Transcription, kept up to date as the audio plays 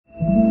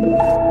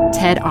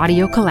TED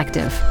Audio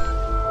Collective.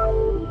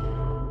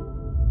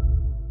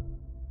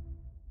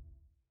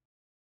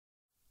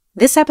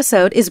 This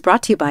episode is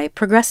brought to you by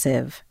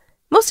Progressive.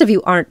 Most of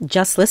you aren't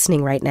just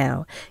listening right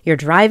now. You're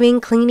driving,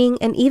 cleaning,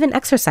 and even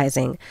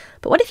exercising.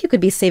 But what if you could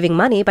be saving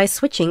money by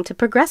switching to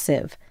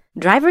Progressive?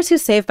 Drivers who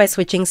save by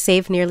switching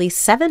save nearly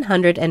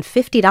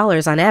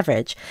 $750 on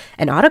average,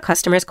 and auto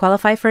customers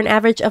qualify for an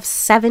average of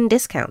 7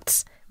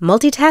 discounts.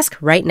 Multitask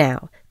right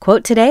now.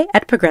 Quote today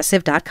at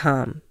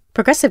Progressive.com.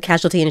 Progressive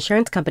Casualty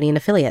Insurance Company and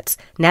Affiliates.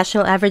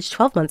 National average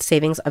 12-month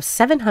savings of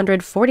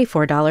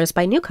 $744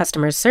 by new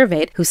customers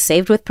surveyed who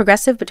saved with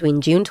Progressive between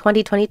June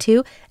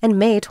 2022 and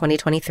May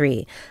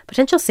 2023.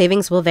 Potential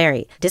savings will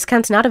vary.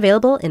 Discounts not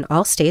available in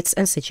all states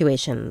and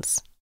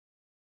situations.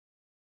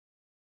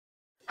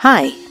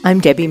 Hi, I'm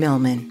Debbie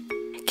Millman.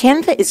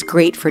 Canva is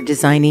great for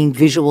designing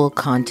visual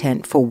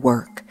content for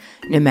work,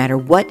 no matter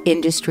what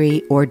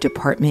industry or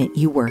department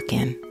you work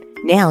in.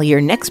 Now, your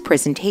next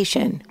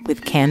presentation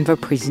with Canva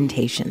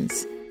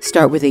Presentations.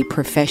 Start with a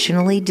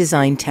professionally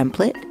designed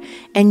template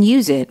and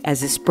use it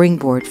as a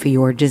springboard for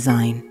your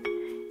design.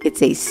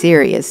 It's a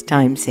serious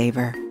time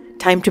saver.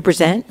 Time to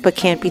present but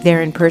can't be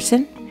there in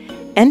person?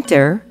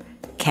 Enter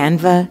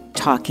Canva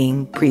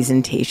Talking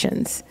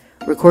Presentations.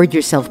 Record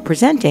yourself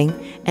presenting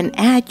and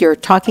add your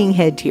talking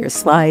head to your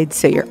slides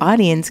so your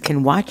audience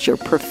can watch your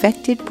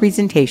perfected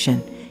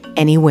presentation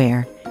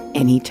anywhere,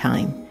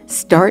 anytime.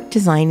 Start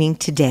designing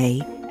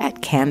today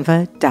at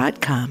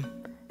canva.com.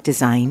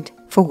 Designed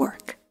for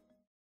work.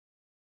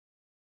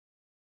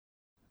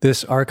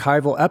 This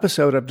archival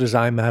episode of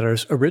Design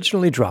Matters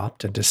originally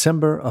dropped in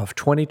December of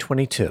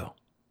 2022.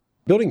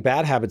 Building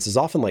bad habits is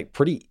often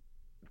pretty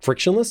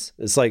frictionless.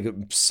 It's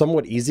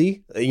somewhat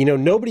easy.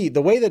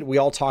 The way that we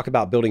all talk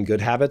about building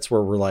good habits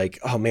where we're like,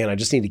 oh man, I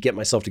just need to get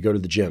myself to go to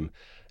the gym.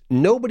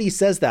 Nobody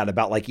says that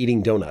about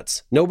eating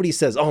donuts. Nobody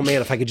says, oh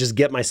man, if I could just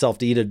get myself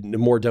to eat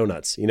more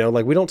donuts, we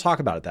don't talk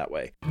about it that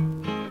way.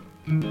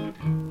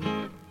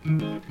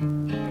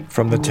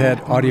 From the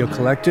TED Audio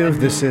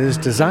Collective, this is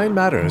Design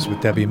Matters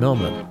with Debbie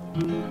Millman.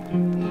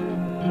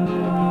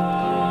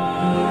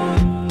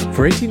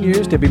 For 18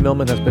 years, Debbie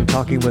Millman has been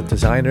talking with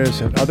designers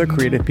and other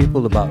creative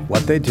people about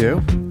what they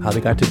do, how they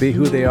got to be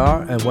who they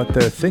are, and what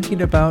they're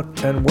thinking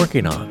about and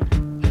working on.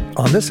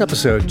 On this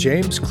episode,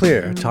 James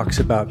Clear talks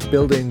about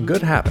building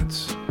good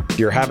habits.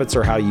 Your habits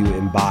are how you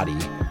embody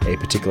a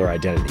particular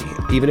identity.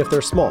 Even if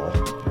they're small,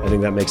 I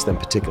think that makes them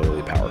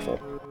particularly powerful.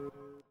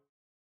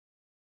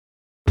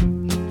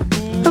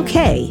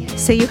 Okay,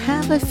 so you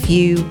have a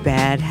few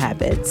bad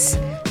habits.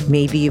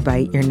 Maybe you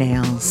bite your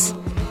nails.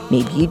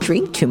 Maybe you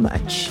drink too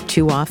much,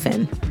 too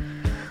often.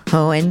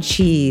 Oh, and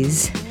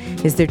cheese.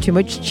 Is there too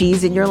much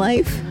cheese in your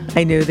life?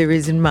 I know there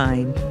is in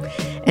mine.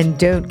 And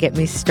don't get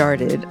me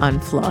started on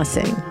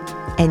flossing.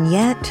 And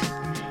yet,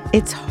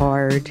 it's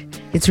hard.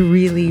 It's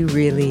really,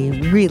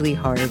 really, really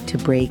hard to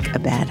break a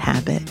bad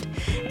habit.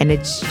 And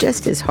it's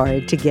just as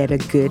hard to get a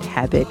good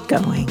habit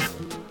going.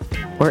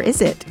 Or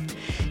is it?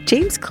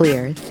 James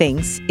Clear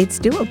thinks it's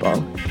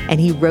doable, and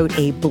he wrote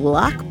a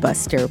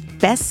blockbuster,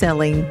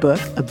 best-selling book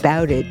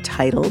about it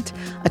titled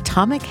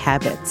Atomic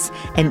Habits,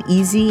 an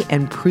easy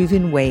and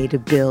proven way to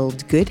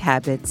build good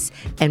habits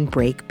and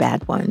break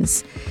bad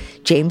ones.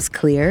 James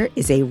Clear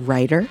is a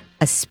writer,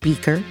 a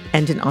speaker,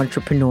 and an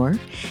entrepreneur,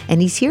 and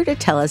he's here to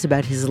tell us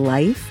about his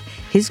life,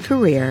 his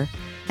career,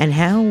 and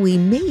how we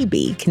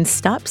maybe can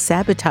stop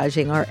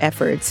sabotaging our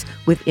efforts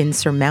with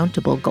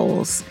insurmountable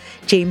goals.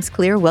 James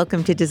Clear,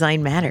 welcome to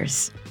Design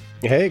Matters.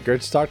 Hey, great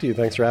to talk to you.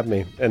 Thanks for having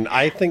me. And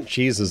I think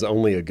cheese is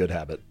only a good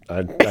habit.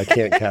 I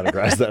can't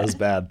categorize that as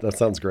bad. That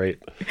sounds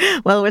great.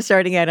 Well, we're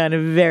starting out on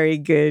a very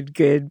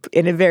good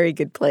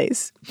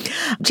place.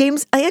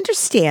 James, I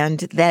understand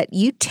that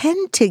you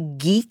tend to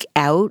geek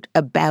out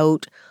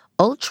about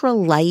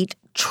ultralight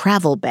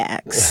travel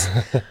bags.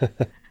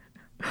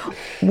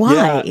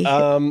 Why?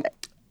 Yeah,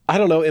 I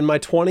don't know. In my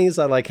 20s,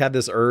 I had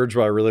this urge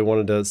where I really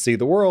wanted to see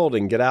the world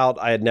and get out.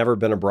 I had never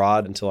been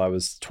abroad until I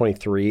was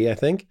 23, I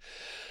think.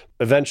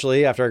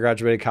 Eventually, after I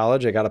graduated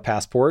college, I got a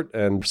passport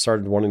and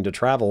started wanting to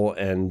travel.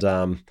 And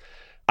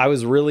I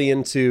was really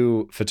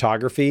into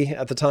photography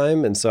at the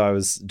time. And so I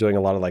was doing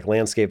a lot of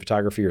landscape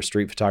photography or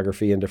street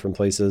photography in different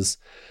places.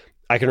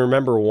 I can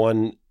remember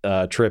one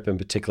trip in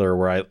particular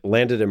where I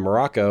landed in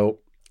Morocco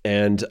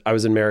and I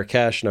was in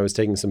Marrakesh and I was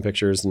taking some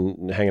pictures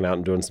and hanging out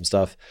and doing some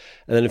stuff.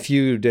 And then a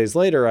few days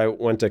later, I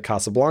went to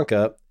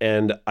Casablanca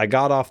and I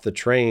got off the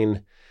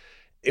train.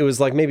 It was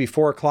maybe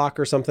 4 o'clock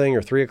or something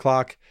or 3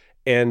 o'clock.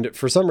 And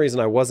for some reason,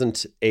 I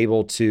wasn't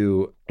able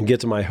to get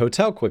to my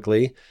hotel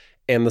quickly,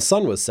 and the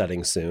sun was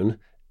setting soon.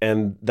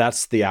 And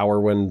that's the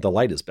hour when the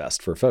light is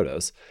best for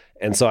photos.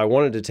 And so I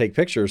wanted to take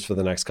pictures for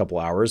the next couple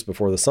hours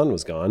before the sun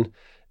was gone,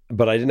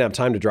 but I didn't have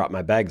time to drop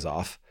my bags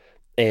off.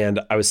 And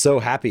I was so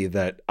happy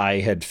that I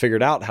had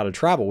figured out how to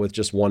travel with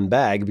just one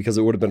bag, because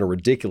it would have been a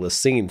ridiculous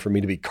scene for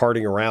me to be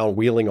carting around,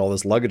 wheeling all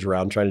this luggage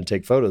around, trying to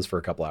take photos for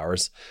a couple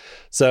hours.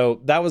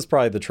 So that was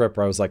probably the trip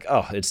where I was like,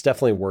 oh, it's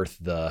definitely worth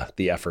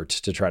the effort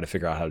to try to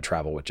figure out how to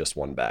travel with just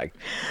one bag.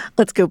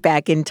 Let's go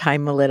back in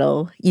time a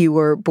little. You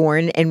were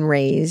born and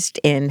raised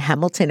in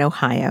Hamilton,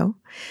 Ohio.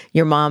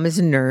 Your mom is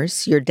a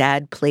nurse. Your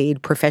dad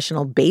played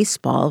professional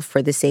baseball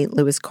for the St.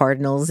 Louis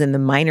Cardinals in the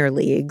minor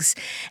leagues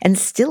and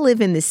still live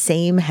in the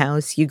same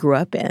house you grew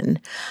up in.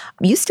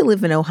 You still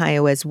live in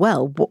Ohio as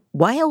well.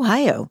 Why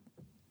Ohio?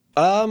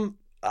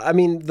 I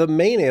mean, the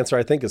main answer,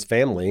 I think, is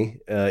family.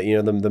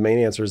 The main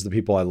answer is the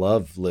people I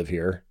love live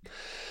here.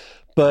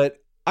 But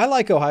I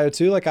like Ohio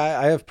too. Like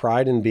I have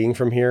pride in being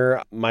from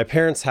here. My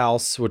parents'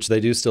 house, which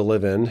they do still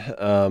live in,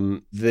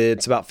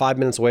 it's about 5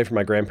 minutes away from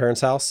my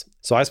grandparents' house.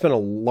 So I spent a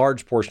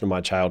large portion of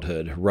my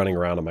childhood running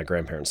around on my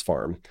grandparents'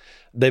 farm.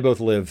 They both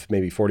live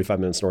maybe 45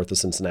 minutes north of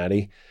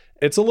Cincinnati.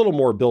 It's a little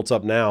more built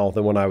up now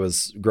than when I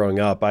was growing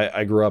up.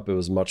 I grew up, it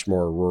was much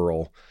more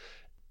rural.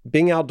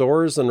 Being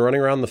outdoors and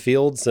running around the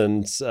fields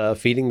and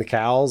feeding the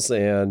cows,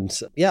 and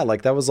yeah,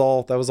 like that was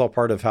all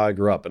part of how I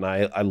grew up. And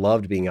I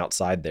loved being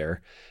outside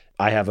there.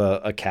 I have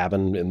a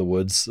cabin in the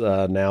woods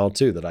now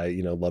too that I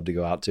love to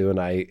go out to, and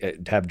I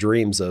have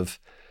dreams of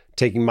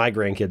taking my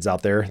grandkids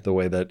out there the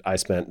way that I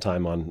spent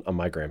time on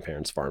my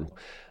grandparents' farm.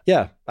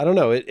 Yeah, I don't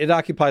know. It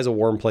occupies a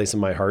warm place in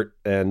my heart,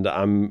 and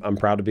I'm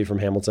proud to be from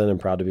Hamilton and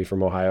proud to be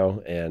from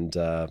Ohio, and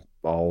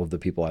all of the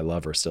people I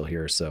love are still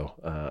here, so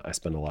I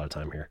spend a lot of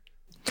time here.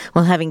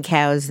 Well, having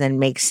cows then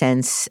makes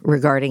sense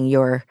regarding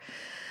your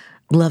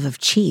love of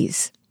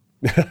cheese.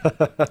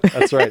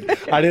 That's right.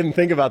 I didn't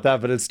think about that,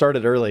 but it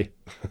started early.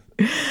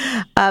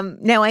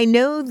 Now, I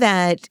know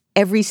that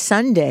every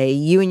Sunday,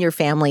 you and your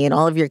family and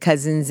all of your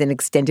cousins and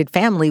extended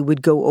family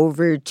would go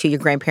over to your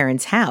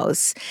grandparents'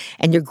 house,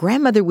 and your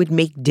grandmother would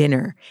make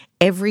dinner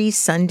every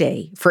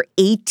Sunday for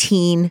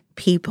 18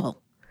 people.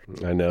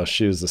 I know.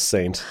 She was a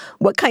saint.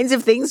 What kinds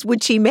of things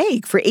would she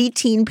make for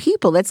 18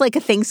 people? That's like a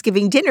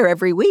Thanksgiving dinner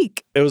every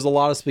week. It was a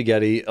lot of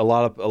spaghetti, a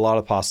lot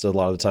of pasta a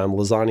lot of the time.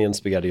 Lasagna and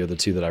spaghetti are the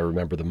two that I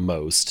remember the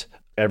most.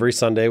 Every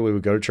Sunday, we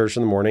would go to church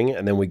in the morning,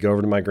 and then we'd go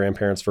over to my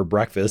grandparents for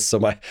breakfast. So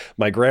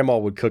my grandma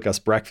would cook us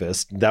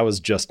breakfast. That was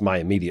just my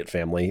immediate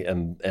family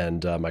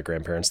and my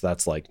grandparents.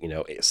 That's like,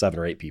 7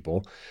 or 8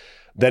 people.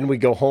 Then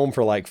we'd go home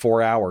for like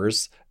 4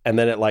 hours, and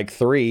then at like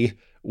 3,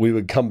 we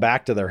would come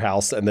back to their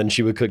house, and then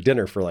she would cook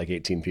dinner for like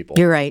 18 people.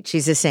 You're right.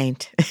 She's a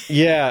saint.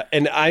 Yeah.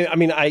 And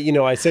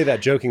I say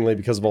that jokingly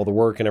because of all the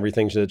work and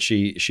everything that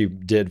she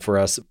did for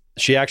us.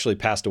 She actually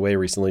passed away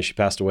recently. She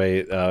passed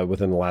away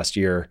within the last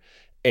year.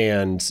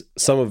 And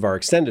some of our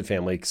extended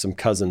family, some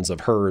cousins of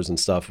hers and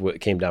stuff,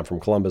 came down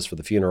from Columbus for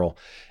the funeral.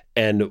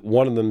 And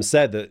one of them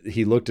said that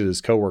he looked at his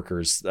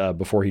coworkers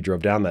before he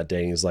drove down that day,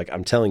 and he was like,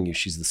 I'm telling you,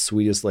 she's the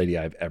sweetest lady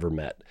I've ever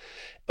met.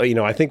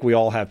 I think we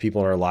all have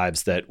people in our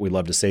lives that we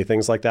love to say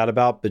things like that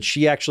about, but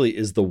she actually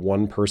is the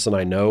one person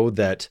I know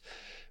that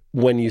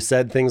when you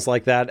said things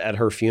like that at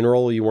her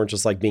funeral, you weren't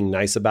just like being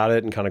nice about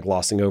it and kind of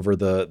glossing over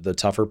the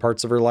tougher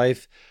parts of her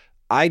life.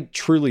 I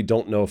truly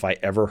don't know if I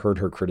ever heard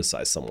her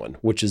criticize someone,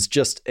 which is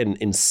just an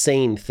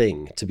insane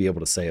thing to be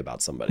able to say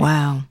about somebody.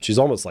 Wow. She's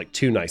almost like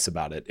too nice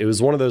about it. It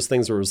was one of those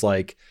things where it was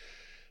like,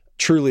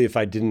 truly, if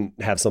I didn't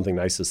have something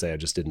nice to say, I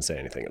just didn't say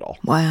anything at all.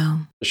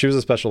 Wow. She was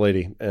a special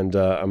lady, and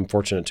I'm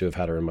fortunate to have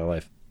had her in my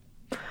life.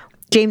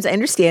 James, I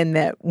understand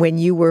that when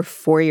you were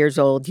 4 years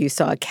old, you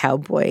saw a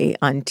cowboy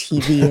on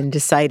TV and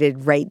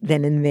decided right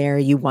then and there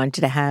you wanted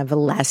to have a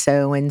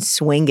lasso and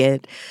swing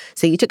it.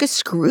 So you took a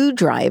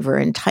screwdriver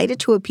and tied it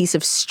to a piece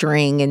of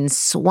string and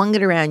swung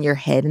it around your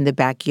head in the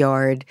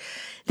backyard.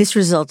 This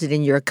resulted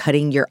in your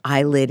cutting your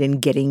eyelid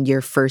and getting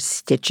your first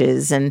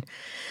stitches. And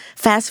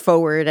fast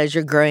forward as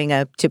you're growing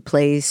up to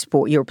play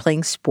sport, you were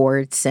playing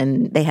sports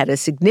and they had a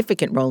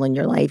significant role in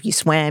your life. You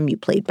swam, you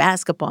played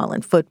basketball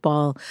and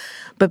football.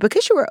 But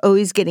because you were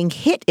always getting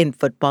hit in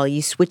football,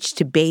 you switched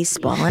to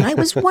baseball. And I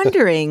was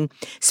wondering,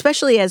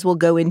 especially as we'll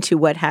go into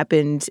what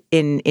happened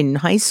in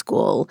high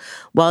school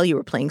while you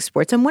were playing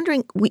sports, I'm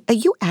wondering, are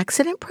you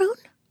accident prone?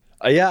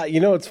 Yeah,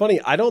 it's funny.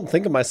 I don't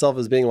think of myself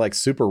as being like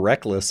super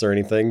reckless or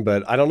anything,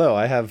 but I don't know.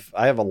 I have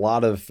a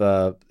lot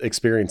of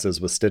experiences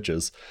with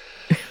stitches.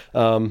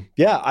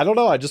 Yeah, I don't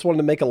know. I just wanted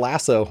to make a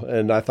lasso,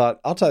 and I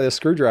thought I'll tie this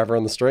screwdriver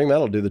on the string.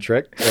 That'll do the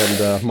trick.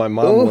 And my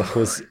mom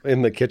was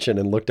in the kitchen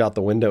and looked out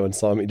the window and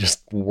saw me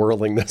just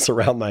whirling this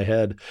around my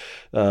head.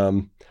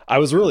 I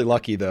was really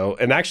lucky though,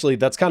 and actually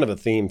that's kind of a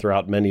theme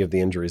throughout many of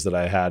the injuries that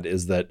I had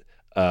is that.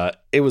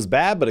 It was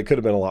bad, but it could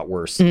have been a lot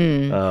worse.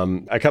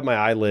 I cut my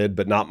eyelid,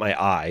 but not my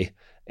eye.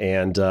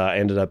 And I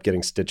ended up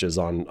getting stitches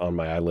on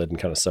my eyelid and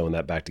kind of sewing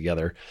that back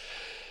together.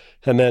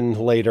 And then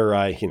later,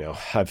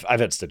 I've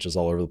had stitches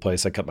all over the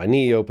place. I cut my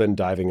knee open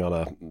diving on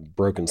a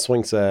broken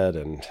swing set.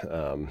 And,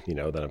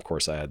 then of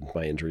course I had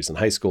my injuries in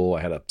high school.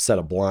 I had a set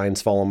of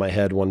blinds fall on my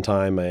head one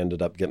time. I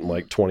ended up getting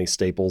like 20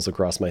 staples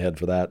across my head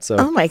for that. So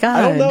oh my God.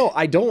 I don't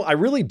know. I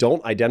really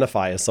don't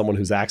identify as someone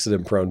who's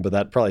accident prone, but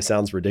that probably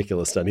sounds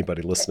ridiculous to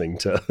anybody listening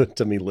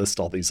to me list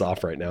all these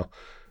off right now.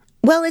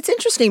 Well, it's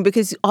interesting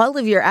because all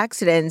of your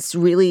accidents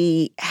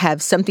really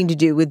have something to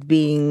do with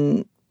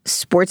being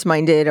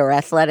sports-minded or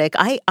athletic.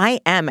 I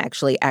am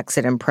actually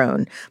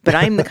accident-prone, but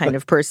I'm the kind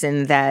of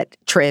person that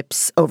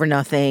trips over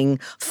nothing,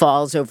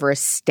 falls over a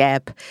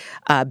step,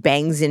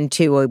 bangs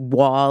into a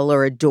wall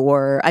or a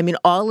door. I mean,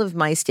 all of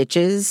my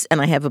stitches,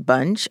 and I have a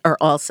bunch, are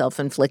all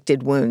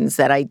self-inflicted wounds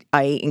that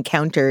I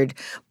encountered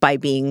by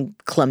being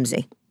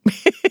clumsy.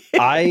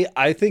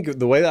 I think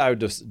the way that I would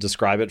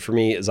describe it for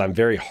me is I'm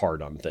very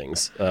hard on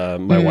things.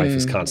 My wife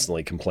is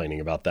constantly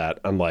complaining about that.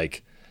 I'm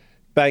like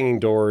banging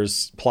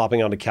doors,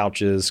 plopping onto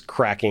couches,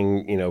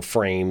 cracking,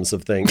 frames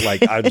of things.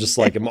 Like I just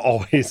like am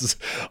always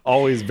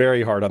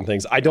very hard on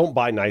things. I don't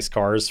buy nice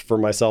cars for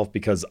myself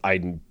because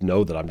I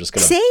know that I'm just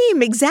going to.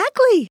 Same,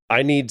 exactly.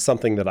 I need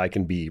something that I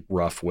can be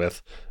rough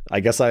with. I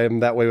guess I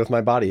am that way with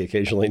my body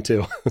occasionally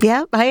too.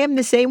 Yeah, I am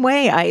the same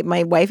way.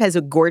 My wife has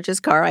a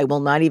gorgeous car. I will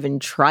not even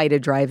try to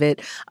drive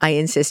it. I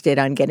insisted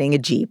on getting a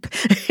Jeep.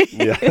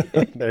 Yeah,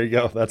 there you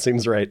go. That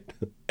seems right.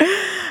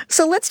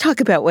 So let's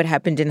talk about what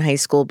happened in high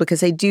school,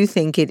 because I do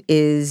think it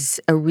is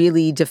a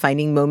really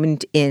defining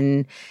moment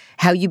in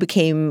how you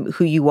became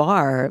who you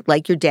are.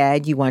 Like your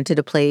dad, you wanted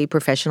to play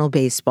professional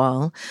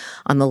baseball.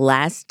 On the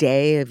last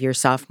day of your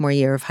sophomore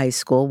year of high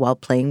school, while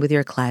playing with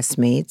your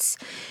classmates,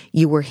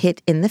 you were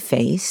hit in the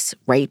face,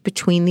 right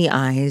between the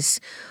eyes,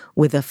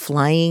 with a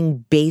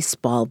flying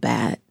baseball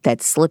bat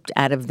that slipped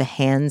out of the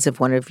hands of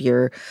one of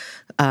your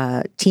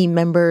team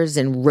members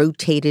and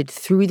rotated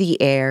through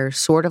the air,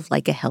 sort of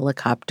like a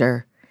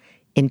helicopter,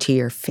 into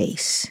your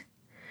face.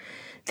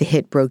 The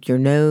hit broke your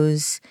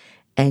nose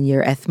and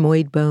your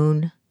ethmoid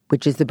bone,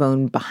 which is the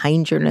bone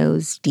behind your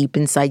nose, deep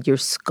inside your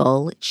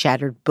skull. It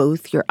shattered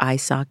both your eye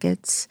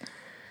sockets.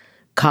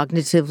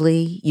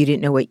 Cognitively, you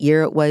didn't know what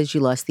year it was.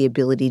 You lost the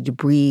ability to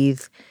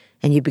breathe,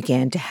 and you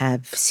began to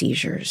have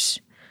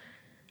seizures.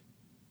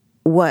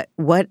 What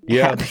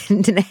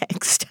happened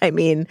next? I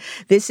mean,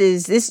 this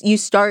you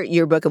start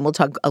your book, and we'll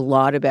talk a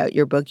lot about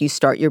your book. You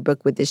start your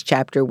book with this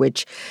chapter,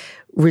 which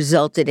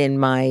resulted in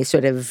my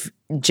sort of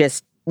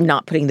just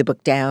not putting the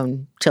book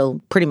down till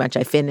pretty much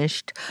I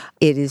finished.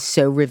 It is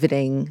so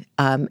riveting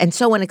and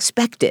so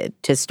unexpected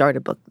to start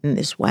a book in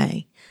this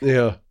way.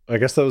 Yeah. I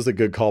guess that was a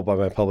good call by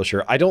my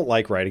publisher. I don't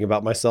like writing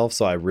about myself,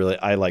 so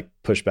I like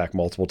pushed back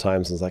multiple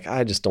times and was like,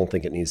 I just don't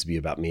think it needs to be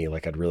about me.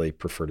 Like I'd really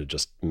prefer to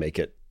just make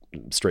it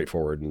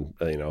straightforward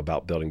and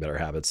about building better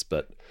habits,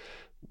 but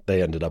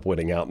they ended up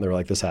winning out and they were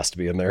like, this has to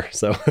be in there.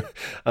 So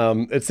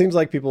it seems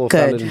like people have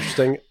found it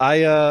interesting.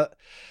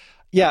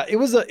 It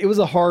was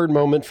a hard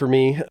moment for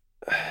me.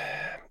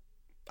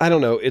 I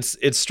don't know.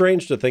 It's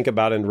strange to think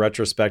about in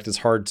retrospect. It's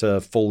hard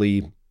to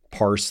fully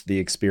parse the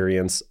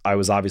experience. I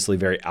was obviously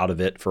very out of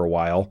it for a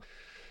while.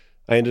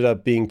 I ended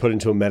up being put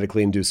into a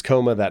medically induced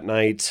coma that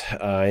night.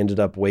 I ended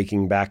up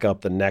waking back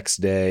up the next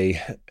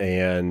day.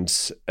 And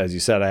as you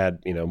said, I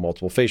had,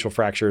 multiple facial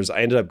fractures.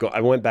 I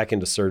went back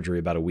into surgery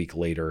about a week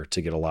later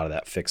to get a lot of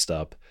that fixed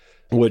up,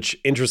 which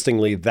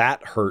interestingly,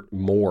 that hurt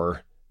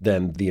more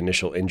than the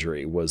initial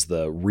injury, was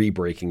the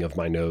re-breaking of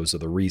my nose or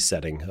the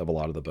resetting of a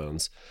lot of the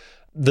bones.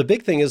 The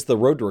big thing is the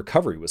road to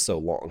recovery was so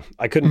long.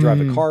 I couldn't drive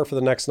a car for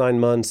the next 9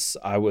 months.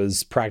 I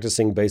was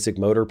practicing basic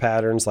motor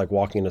patterns like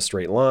walking in a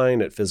straight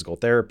line at physical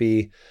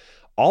therapy.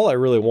 All I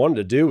really wanted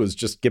to do was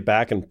just get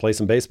back and play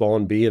some baseball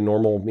and be a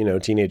normal,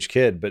 teenage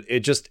kid. But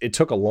it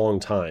took a long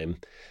time.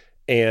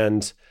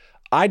 And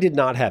I did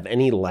not have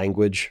any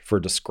language for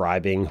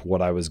describing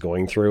what I was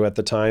going through at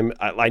the time.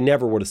 I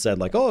never would have said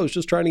like, oh, I was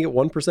just trying to get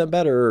 1%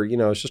 better, or,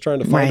 I was just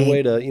trying to find a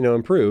way to,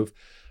 improve.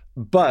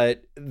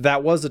 But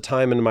that was a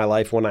time in my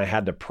life when I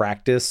had to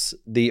practice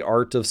the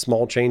art of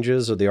small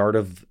changes or the art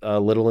of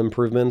little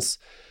improvements,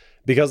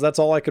 because that's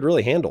all I could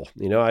really handle.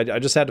 I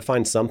just had to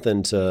find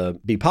something to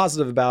be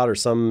positive about or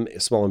some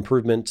small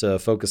improvement to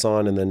focus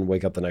on, and then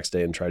wake up the next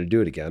day and try to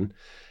do it again.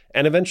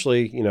 And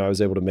eventually, I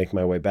was able to make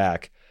my way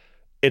back.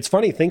 It's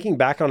funny thinking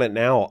back on it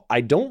now.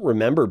 I don't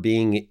remember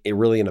being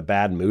really in a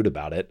bad mood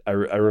about it. I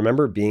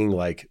remember being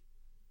like,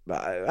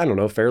 I don't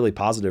know, fairly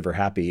positive or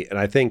happy. And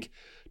I think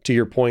to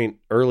your point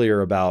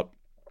earlier about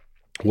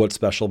what's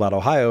special about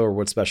Ohio or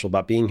what's special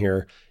about being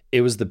here,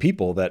 it was the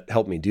people that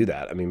helped me do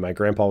that. I mean, my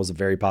grandpa was a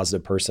very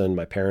positive person.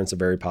 My parents are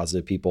very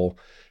positive people.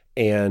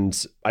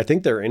 And I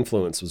think their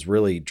influence was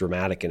really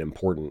dramatic and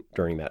important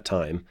during that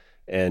time.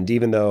 And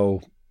even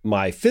though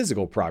my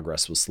physical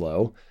progress was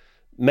slow,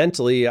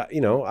 mentally,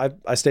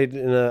 I stayed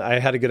I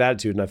had a good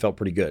attitude and I felt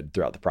pretty good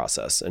throughout the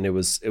process. And it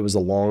was a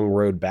long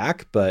road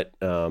back, but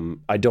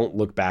I don't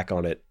look back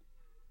on it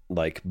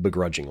like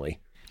begrudgingly.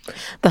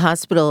 The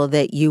hospital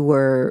that you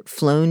were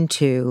flown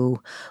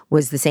to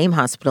was the same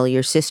hospital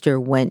your sister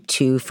went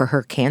to for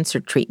her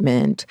cancer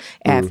treatment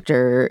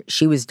after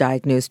she was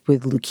diagnosed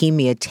with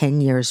leukemia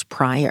 10 years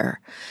prior.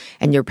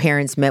 And your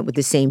parents met with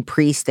the same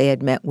priest they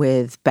had met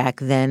with back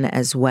then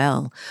as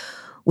well.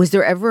 Was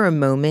there ever a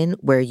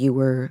moment where you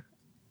were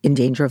in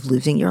danger of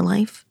losing your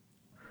life?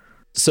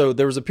 So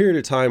there was a period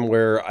of time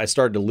where I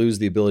started to lose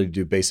the ability to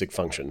do basic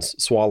functions,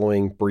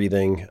 swallowing,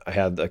 breathing. I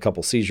had a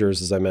couple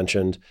seizures, as I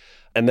mentioned.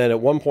 And then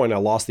at one point, I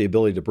lost the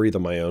ability to breathe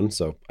on my own.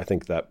 So I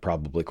think that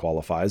probably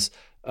qualifies.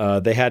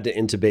 They had to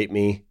intubate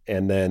me,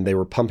 and then they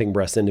were pumping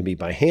breaths into me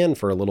by hand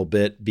for a little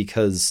bit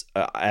because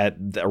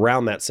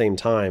around that same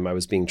time, I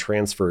was being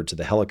transferred to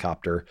the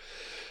helicopter.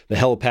 The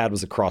helipad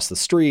was across the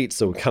street,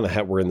 so we kind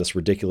of were in this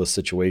ridiculous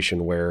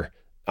situation where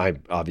I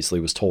obviously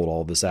was told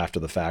all of this after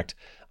the fact.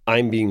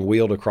 I'm being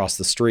wheeled across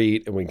the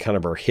street, and we kind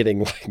of are hitting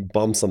like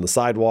bumps on the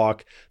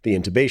sidewalk. The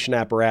intubation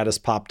apparatus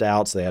popped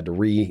out, so they had to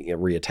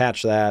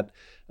reattach that.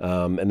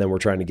 And then we're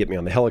trying to get me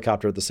on the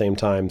helicopter at the same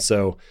time.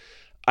 So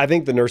I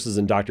think the nurses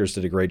and doctors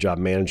did a great job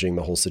managing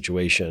the whole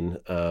situation.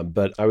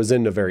 But I was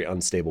in a very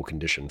unstable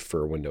condition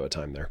for a window of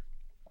time there.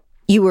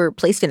 You were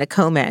placed in a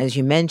coma, as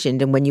you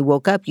mentioned, and when you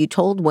woke up, you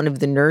told one of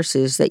the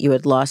nurses that you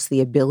had lost the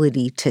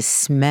ability to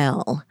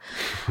smell.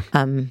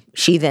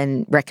 She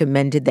then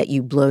recommended that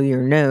you blow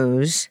your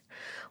nose.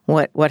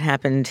 What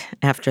happened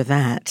after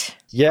that?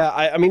 Yeah,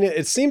 I mean,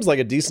 it seems like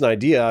a decent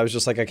idea. I was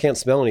just like, I can't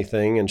smell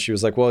anything. And she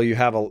was like, well, you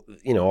have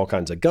all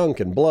kinds of gunk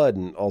and blood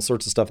and all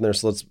sorts of stuff in there.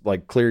 So let's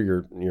like clear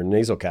your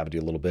nasal cavity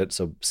a little bit.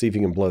 So see if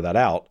you can blow that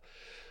out,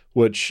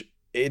 which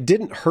it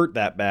didn't hurt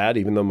that bad,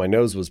 even though my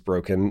nose was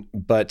broken.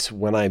 But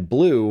when I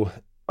blew,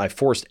 I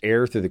forced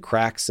air through the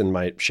cracks in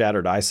my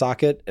shattered eye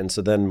socket. And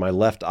so then my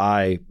left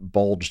eye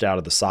bulged out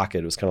of the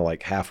socket. It was kind of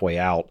like halfway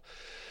out.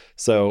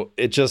 So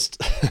it just,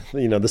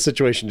 the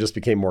situation just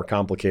became more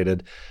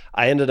complicated.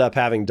 I ended up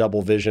having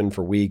double vision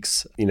for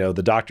weeks. The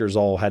doctors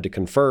all had to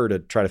confer to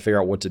try to figure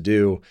out what to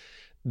do.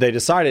 They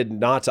decided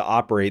not to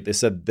operate. They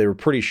said they were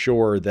pretty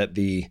sure that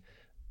the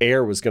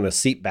air was going to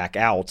seep back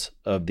out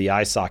of the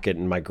eye socket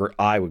and my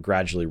eye would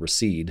gradually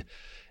recede.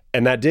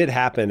 And that did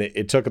happen.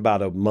 It took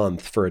about a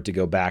month for it to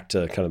go back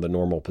to kind of the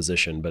normal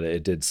position, but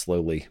it did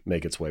slowly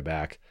make its way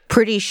back.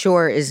 Pretty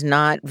sure is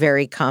not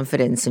very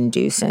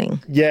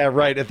confidence-inducing. Yeah,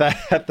 right. At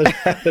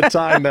the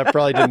time, that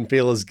probably didn't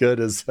feel as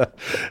good as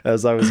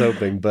I was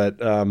hoping. But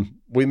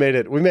we made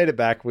it. We made it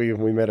back. We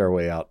made our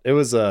way out. It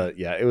was a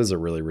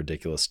really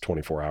ridiculous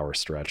 24-hour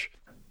stretch.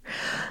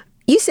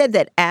 You said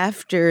that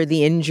after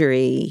the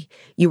injury,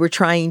 you were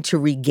trying to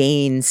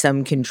regain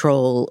some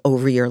control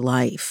over your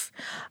life.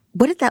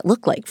 What did that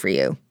look like for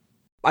you?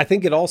 I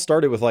think it all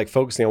started with like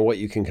focusing on what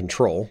you can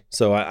control.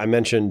 So I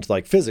mentioned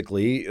like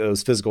physically,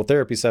 those physical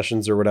therapy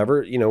sessions or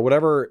whatever,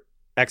 whatever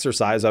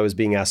exercise I was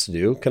being asked to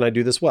do, can I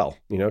do this well?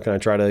 Can I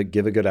try to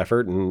give a good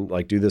effort and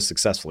like do this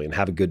successfully and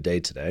have a good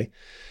day today?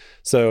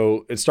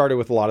 So it started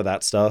with a lot of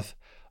that stuff.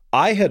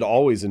 I had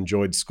always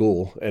enjoyed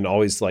school and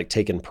always like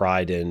taken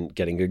pride in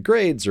getting good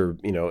grades or,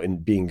 in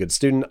being a good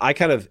student.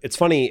 It's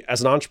funny,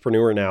 as an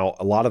entrepreneur now,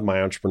 a lot of my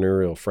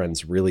entrepreneurial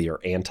friends really are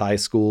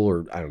anti-school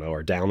or I don't know,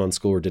 are down on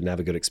school or didn't have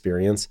a good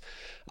experience.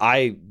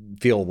 I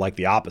feel like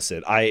the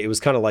opposite. It was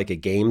kind of like a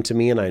game to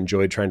me and I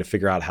enjoyed trying to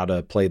figure out how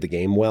to play the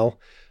game well.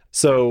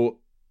 So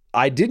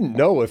I didn't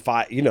know if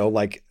I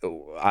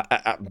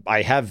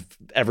have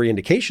every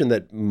indication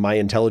that my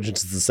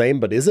intelligence is the same,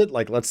 but is it?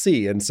 Like, let's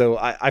see. And so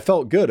I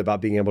felt good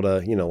about being able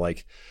to,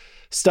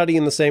 study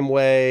in the same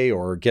way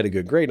or get a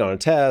good grade on a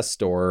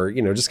test or,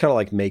 just kind of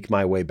like make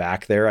my way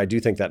back there. I do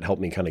think that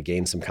helped me kind of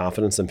gain some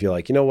confidence and feel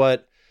like, you know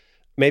what,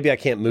 maybe I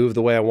can't move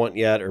the way I want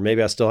yet, or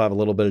maybe I still have a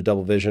little bit of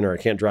double vision or I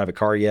can't drive a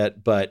car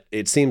yet, but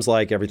it seems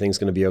like everything's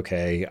going to be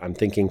okay. I'm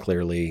thinking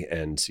clearly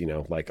and,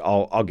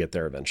 I'll get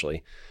there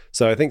eventually.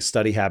 So I think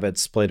study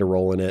habits played a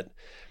role in it.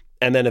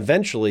 And then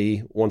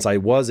eventually, once I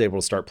was able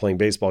to start playing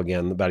baseball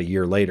again about a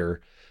year later,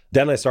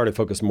 then I started to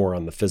focus more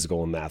on the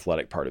physical and the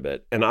athletic part of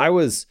it. And I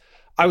was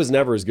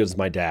never as good as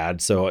my dad.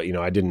 So,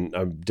 I didn't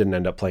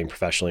end up playing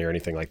professionally or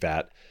anything like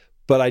that.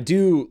 But I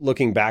do,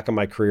 looking back on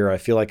my career, I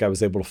feel like I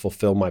was able to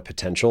fulfill my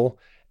potential.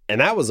 And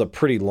that was a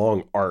pretty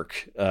long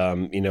arc.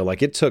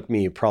 It took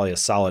me probably a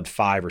solid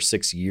 5 or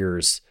 6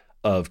 years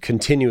of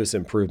continuous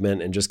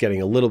improvement and just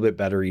getting a little bit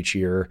better each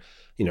year.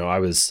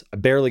 I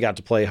barely got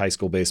to play high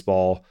school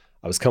baseball.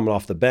 I was coming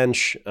off the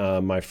bench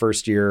my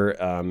first year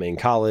in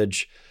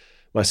college.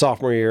 My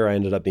sophomore year, I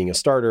ended up being a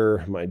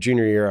starter. My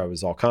junior year, I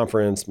was all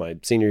conference. My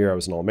senior year, I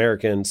was an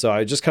All-American. So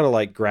I just kind of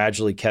like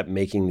gradually kept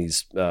making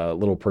these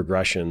little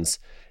progressions.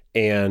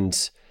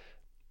 And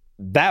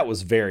that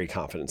was very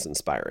confidence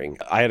inspiring.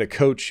 I had a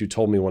coach who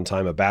told me one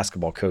time, a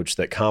basketball coach,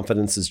 that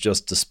confidence is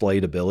just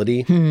displayed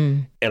ability.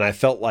 And I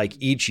felt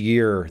like each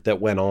year that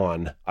went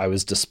on, I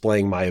was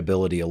displaying my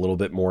ability a little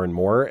bit more and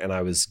more. And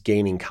I was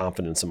gaining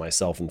confidence in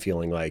myself and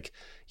feeling like,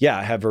 yeah,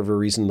 I have every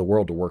reason in the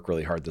world to work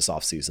really hard this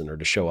offseason or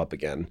to show up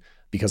again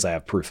because I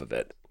have proof of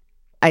it.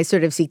 I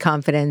sort of see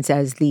confidence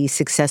as the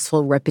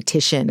successful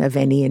repetition of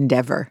any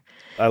endeavor.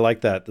 I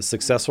like that. The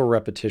successful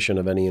repetition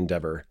of any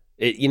endeavor.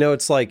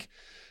 It's like,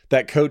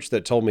 that coach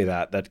that told me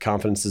that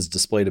confidence is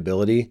displayed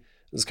ability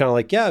is kind of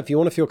like, yeah, if you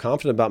want to feel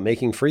confident about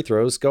making free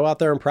throws, go out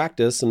there and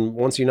practice. And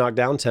once you knock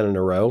down 10 in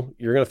a row,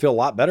 you're going to feel a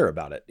lot better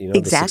about it.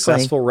 Exactly. The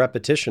successful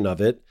repetition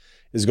of it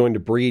is going to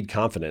breed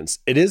confidence.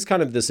 It is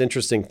kind of this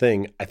interesting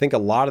thing. I think a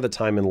lot of the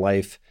time in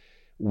life,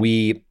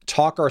 we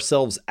talk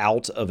ourselves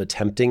out of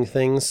attempting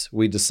things.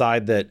 We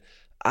decide that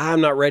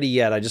I'm not ready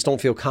yet. I just don't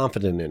feel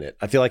confident in it.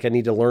 I feel like I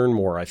need to learn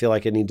more. I feel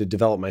like I need to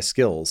develop my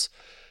skills.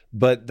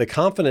 But the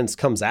confidence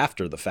comes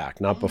after the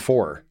fact, not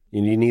before.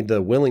 You need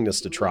the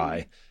willingness to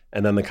try,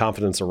 and then the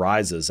confidence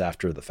arises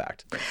after the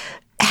fact.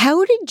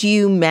 How did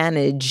you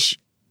manage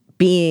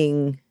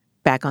being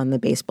back on the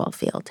baseball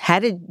field?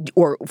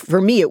 Or for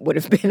me, it would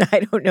have been,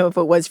 I don't know if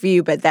it was for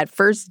you, but that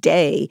first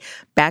day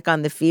back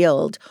on the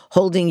field,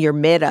 holding your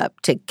mitt up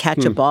to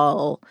catch a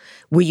ball,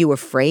 were you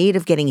afraid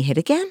of getting hit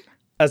again?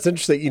 That's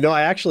interesting.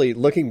 I actually,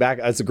 looking back,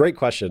 it's a great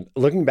question.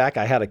 Looking back,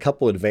 I had a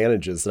couple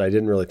advantages that I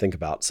didn't really think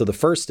about. So the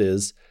first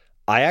is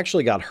I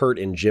actually got hurt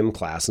in gym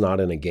class, not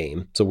in a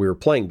game. So we were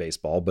playing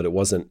baseball, but it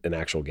wasn't an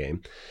actual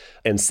game.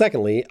 And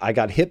secondly, I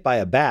got hit by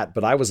a bat,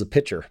 but I was a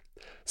pitcher.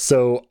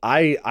 So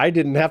I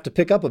didn't have to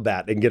pick up a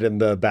bat and get in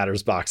the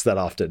batter's box that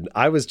often.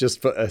 I was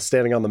just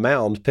standing on the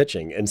mound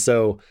pitching. And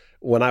so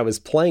when I was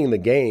playing the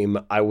game,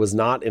 I was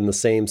not in the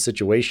same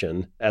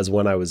situation as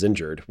when I was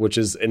injured, which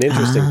is an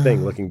interesting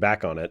thing looking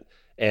back on it.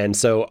 And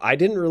so I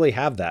didn't really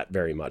have that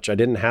very much. I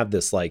didn't have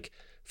this like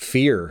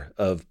fear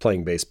of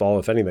playing baseball.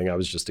 If anything, I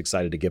was just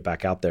excited to get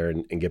back out there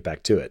and get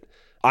back to it.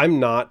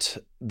 I'm not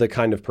the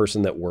kind of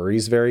person that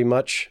worries very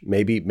much,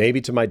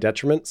 maybe to my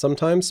detriment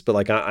sometimes, but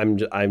like I'm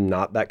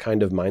not that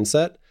kind of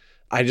mindset.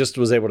 I just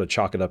was able to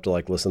chalk it up to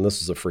like, listen, this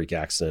was a freak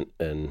accident.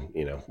 And,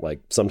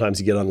 like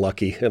sometimes you get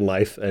unlucky in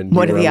life and you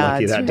were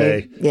unlucky that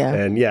day. Yeah.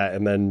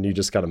 And then you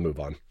just got to move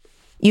on.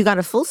 You got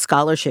a full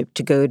scholarship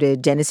to go to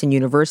Denison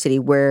University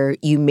where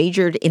you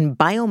majored in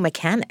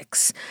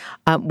biomechanics.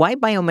 Why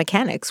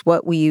biomechanics?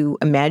 What were you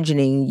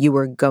imagining you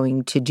were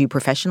going to do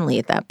professionally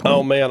at that point?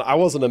 Oh, man, I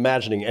wasn't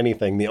imagining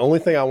anything. The only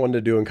thing I wanted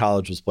to do in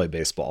college was play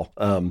baseball.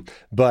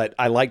 But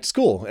I liked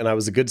school and I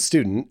was a good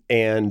student.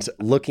 And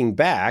looking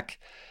back,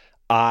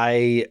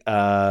 I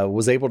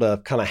was able to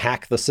kind of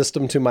hack the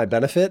system to my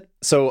benefit.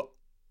 So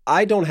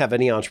I don't have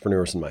any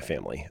entrepreneurs in my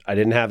family. I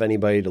didn't have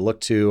anybody to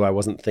look to. I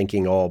wasn't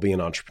thinking, I'll be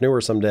an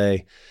entrepreneur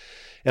someday.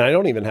 And I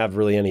don't even have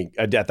really any,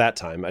 at that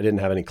time, I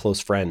didn't have any close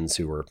friends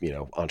who were,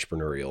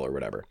 entrepreneurial or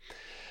whatever.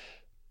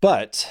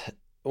 But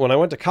when I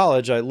went to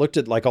college, I looked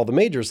at like all the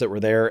majors that were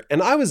there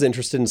and I was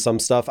interested in some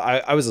stuff.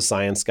 I was a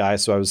science guy.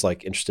 So I was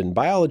like interested in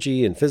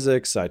biology and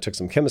physics. I took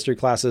some chemistry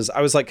classes.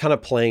 I was like kind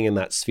of playing in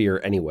that sphere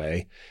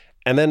anyway.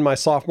 And then my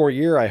sophomore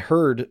year, I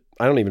heard,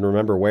 I don't even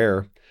remember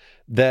where,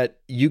 that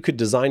you could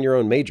design your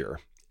own major.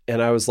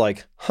 And I was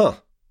like, I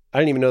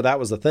didn't even know that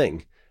was a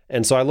thing.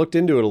 And so I looked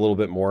into it a little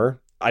bit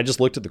more. I just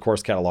looked at the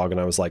course catalog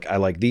and I was like, I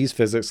like these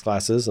physics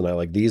classes and I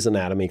like these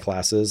anatomy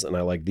classes and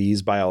I like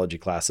these biology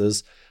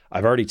classes.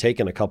 I've already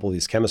taken a couple of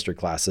these chemistry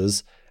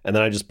classes. And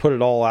then I just put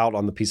it all out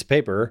on the piece of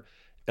paper.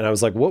 And I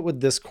was like, what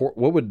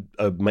would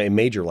a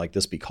major like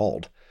this be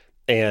called?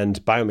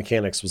 And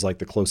biomechanics was like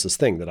the closest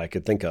thing that I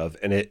could think of.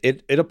 And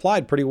it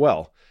applied pretty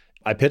well.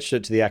 I pitched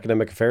it to the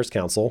Academic Affairs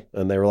Council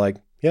and they were like,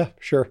 yeah,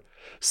 sure.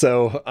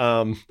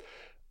 So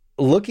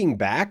looking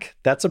back,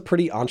 that's a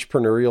pretty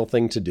entrepreneurial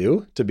thing to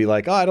do, to be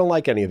like, I don't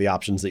like any of the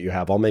options that you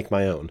have. I'll make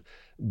my own.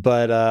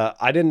 But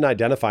I didn't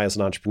identify as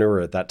an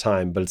entrepreneur at that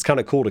time, but it's kind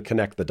of cool to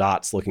connect the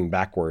dots looking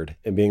backward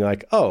and being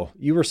like, oh,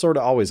 you were sort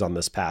of always on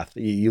this path.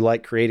 You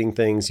like creating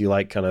things. You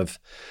like kind of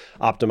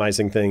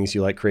optimizing things.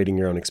 You like creating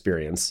your own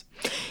experience.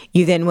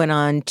 You then went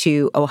on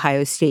to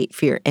Ohio State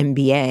for your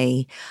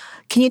MBA.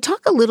 Can you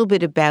talk a little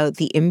bit about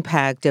the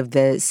impact of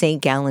the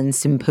St. Gallen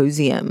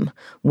Symposium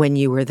when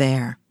you were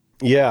there?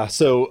 Yeah.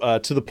 So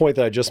to the point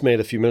that I just made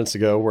a few minutes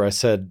ago where I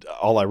said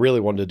all I really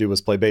wanted to do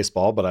was play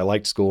baseball, but I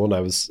liked school and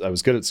I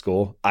was good at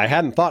school. I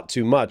hadn't thought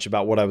too much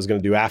about what I was going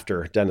to do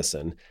after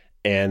Denison.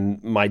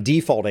 And my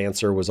default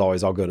answer was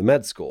always, I'll go to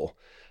med school.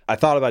 I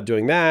thought about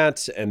doing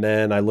that. And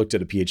then I looked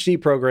at a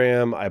PhD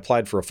program. I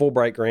applied for a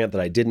Fulbright grant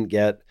that I didn't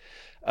get.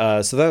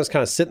 So then I was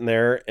kind of sitting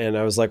there and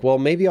I was like, well,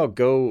 maybe I'll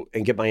go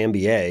and get my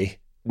MBA.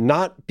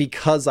 Not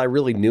because I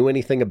really knew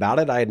anything about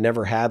it. I had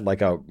never had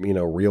like a,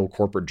 real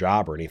corporate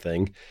job or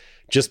anything.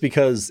 Just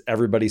because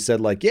everybody said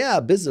like, yeah,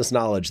 business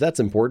knowledge, that's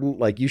important.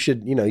 Like you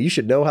should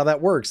know how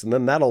that works. And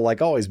then that'll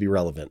like always be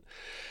relevant.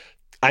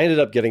 I ended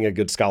up getting a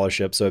good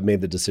scholarship, so it made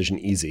the decision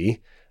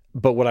easy.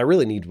 But what I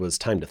really needed was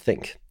time to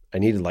think. I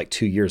needed like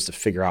 2 years to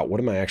figure out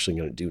what am I actually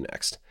going to do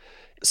next.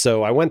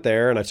 So I went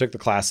there and I took the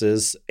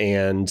classes,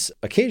 and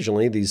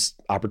occasionally these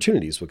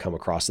opportunities would come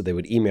across that they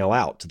would email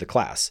out to the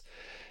class.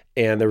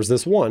 And there was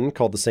this one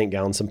called the St.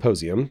 Gallen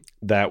Symposium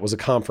that was a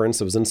conference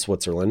that was in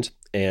Switzerland.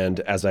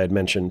 And as I had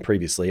mentioned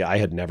previously, I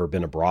had never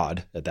been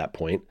abroad at that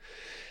point.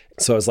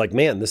 So I was like,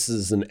 man, this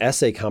is an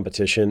essay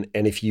competition.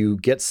 And if you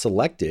get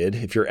selected,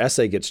 if your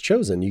essay gets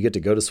chosen, you get to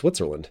go to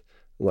Switzerland.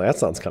 I'm like, that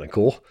sounds kind of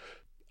cool.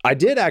 I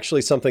did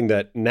actually something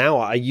that now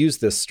I use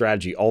this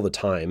strategy all the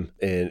time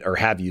or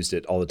have used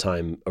it all the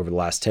time over the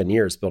last 10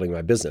 years building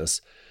my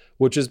business,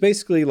 which is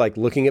basically like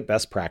looking at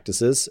best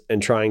practices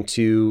and trying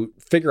to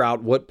figure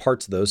out what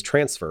parts of those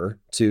transfer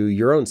to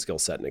your own skill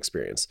set and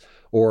experience,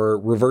 or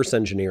reverse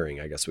engineering,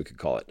 I guess we could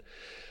call it.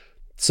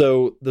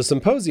 So the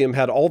symposium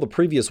had all the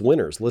previous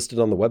winners listed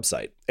on the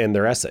website and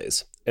their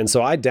essays. And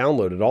so I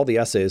downloaded all the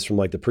essays from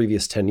like the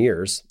previous 10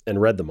 years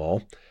and read them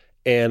all.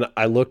 And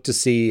I looked to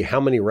see how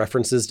many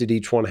references did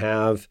each one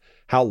have,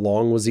 how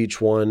long was each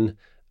one,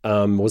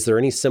 was there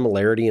any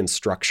similarity in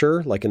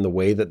structure, like in the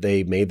way that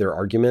they made their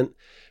argument?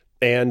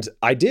 And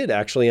I did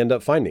actually end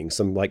up finding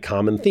some like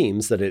common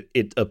themes that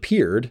it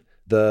appeared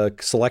the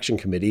selection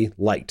committee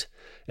liked.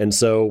 And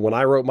so when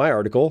I wrote my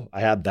article, I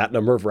had that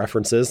number of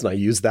references and I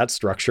used that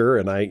structure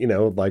and I,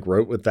 like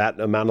wrote with that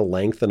amount of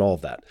length and all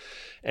of that.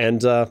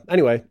 And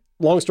anyway,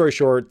 long story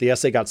short, the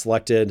essay got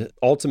selected.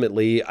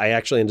 Ultimately, I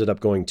actually ended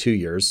up going 2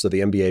 years. So the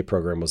MBA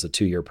program was a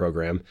 2-year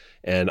program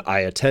and I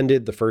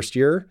attended the first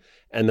year.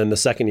 And then the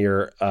second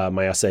year,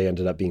 my essay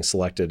ended up being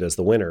selected as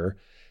the winner.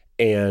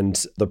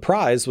 And the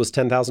prize was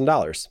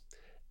 $10,000.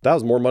 That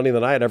was more money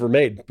than I had ever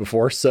made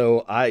before.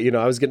 So I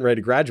was getting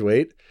ready to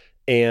graduate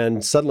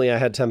and suddenly I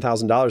had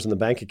 $10,000 in the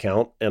bank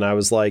account. And I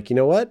was like, you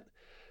know what?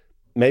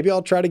 Maybe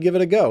I'll try to give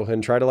it a go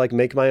and try to like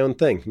make my own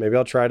thing. Maybe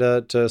I'll try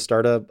to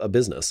start a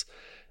business.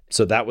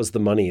 So that was the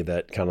money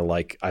that kind of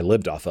like I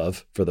lived off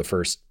of for the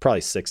first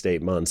probably 6 to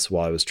 8 months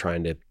while I was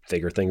trying to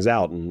figure things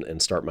out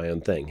and start my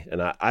own thing.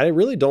 And I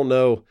really don't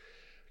know.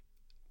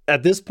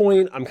 At this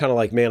point, I'm kind of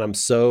like, man, I'm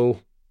so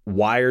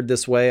wired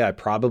this way. I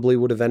probably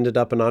would have ended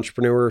up an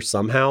entrepreneur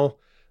somehow,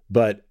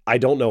 but I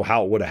don't know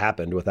how it would have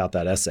happened without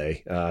that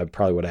essay. I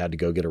probably would have had to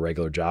go get a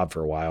regular job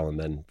for a while and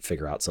then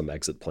figure out some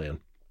exit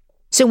plan.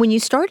 So when you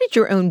started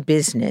your own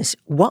business,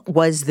 what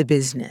was the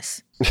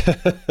business?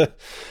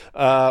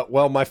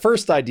 Well, my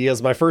first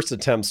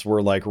attempts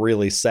were like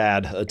really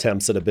sad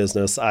attempts at a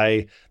business.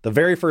 The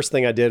very first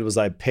thing I did was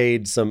I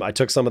took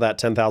some of that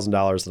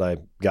 $10,000 that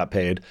I got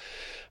paid.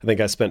 I think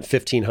I spent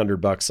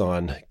 $1,500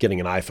 on getting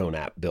an iPhone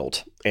app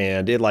built,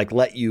 and it like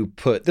let you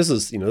put, this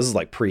is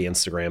like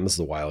pre-Instagram. This is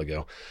a while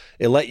ago.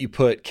 It let you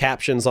put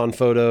captions on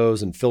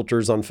photos and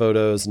filters on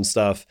photos and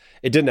stuff.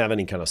 It didn't have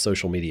any kind of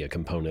social media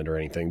component or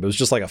anything, but it was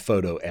just like a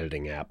photo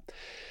editing app.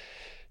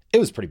 It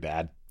was pretty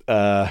bad.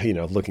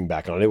 Looking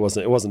back on it,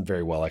 it wasn't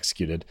very well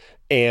executed.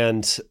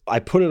 And I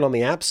put it on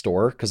the App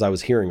Store because I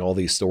was hearing all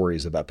these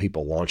stories about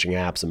people launching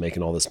apps and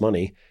making all this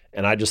money.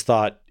 And I just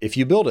thought, if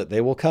you build it,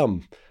 they will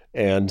come.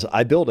 And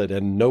I built it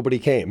and nobody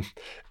came.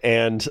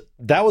 And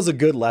that was a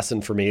good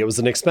lesson for me. It was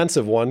an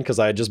expensive one because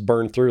I had just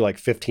burned through like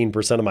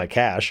 15% of my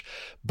cash,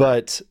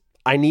 but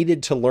I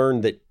needed to learn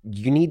that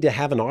you need to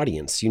have an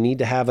audience. You need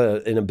to have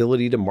an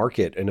ability to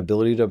market, an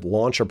ability to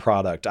launch a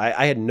product.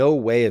 I had no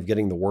way of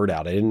getting the word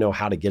out. I didn't know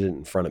how to get it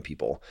in front of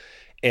people.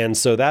 And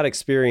so that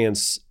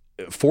experience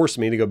forced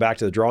me to go back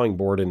to the drawing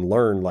board and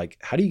learn, like,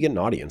 how do you get an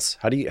audience?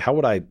 How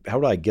would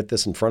I get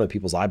this in front of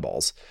people's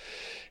eyeballs?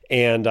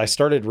 And I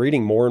started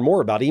reading more and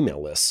more about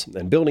email lists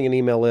and building an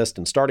email list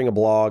and starting a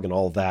blog and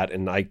all of that.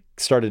 And I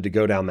started to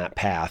go down that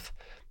path.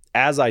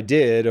 As I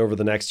did over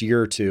the next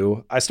year or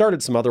two, I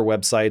started some other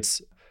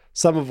websites,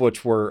 some of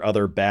which were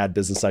other bad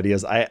business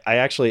ideas.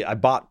 I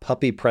bought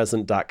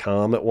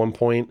puppypresent.com at one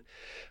point.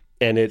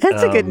 And that's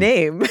a good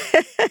name.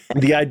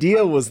 The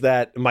idea was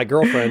that my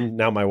girlfriend,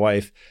 now my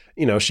wife,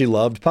 she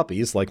loved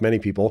puppies like many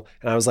people.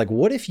 And I was like,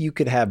 what if you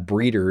could have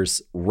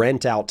breeders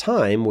rent out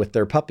time with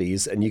their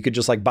puppies and you could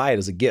just like buy it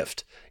as a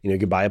gift? You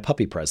could buy a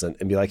puppy present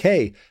and be like,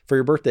 hey, for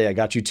your birthday, I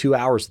got you 2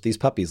 hours with these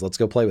puppies. Let's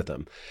go play with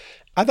them.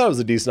 I thought it was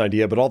a decent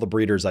idea, but all the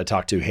breeders I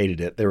talked to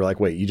hated it. They were like,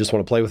 wait, you just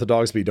want to play with the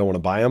dogs, but you don't want to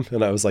buy them?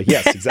 And I was like,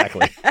 yes,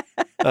 exactly.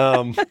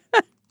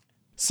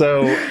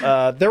 So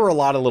there were a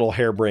lot of little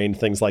harebrained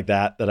things like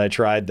that I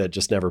tried that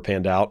just never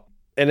panned out.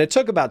 And it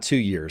took about 2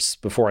 years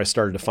before I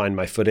started to find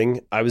my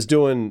footing. I was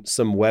doing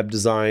some web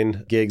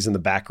design gigs in the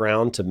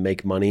background to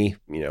make money.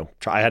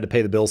 I had to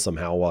pay the bills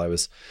somehow while I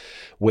was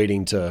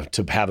waiting to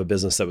have a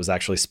business that was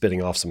actually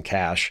spitting off some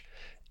cash.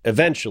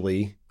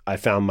 Eventually, I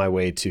found my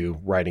way to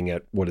writing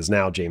at what is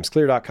now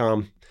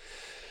jamesclear.com.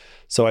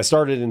 So I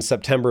started in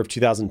September of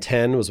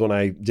 2010 was when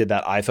I did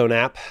that iPhone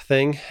app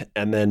thing.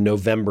 And then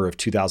November of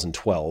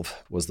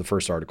 2012 was the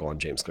first article on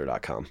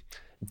jamesclear.com.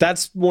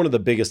 That's one of the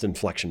biggest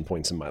inflection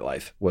points in my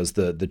life was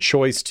the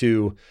choice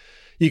to,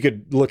 you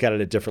could look at it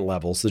at different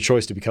levels, the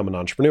choice to become an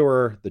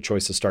entrepreneur, the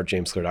choice to start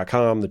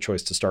jamesclear.com, the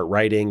choice to start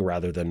writing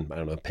rather than,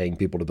 paying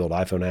people to build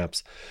iPhone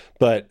apps.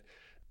 But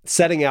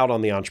setting out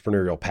on the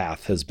entrepreneurial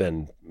path has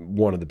been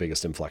one of the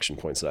biggest inflection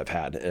points that I've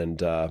had.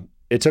 And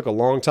it took a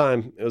long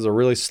time. It was a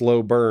really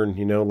slow burn,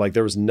 like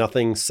there was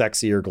nothing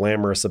sexy or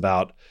glamorous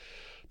about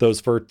those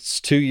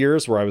first 2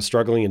 years where I was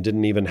struggling and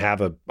didn't even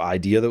have an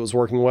idea that was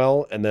working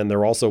well. And then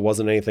there also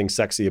wasn't anything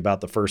sexy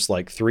about the first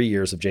 3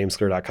 years of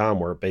jamesclear.com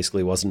where it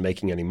basically wasn't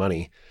making any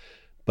money.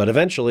 But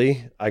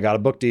eventually I got a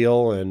book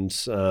deal and,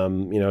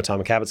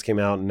 Atomic Habits came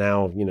out and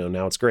now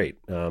it's great.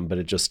 But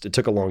it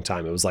took a long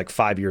time. It was like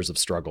 5 years of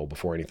struggle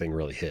before anything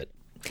really hit.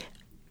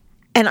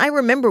 And I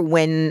remember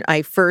when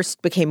I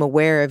first became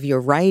aware of your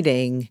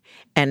writing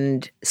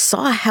and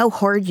saw how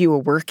hard you were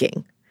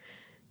working.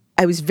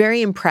 I was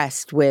very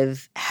impressed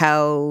with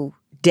how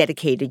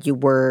dedicated you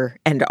were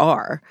and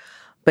are,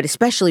 but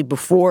especially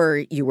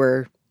before you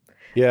were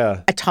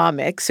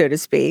atomic, so to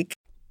speak.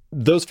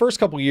 Those first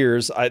couple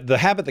years, the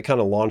habit that kind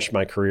of launched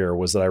my career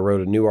was that I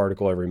wrote a new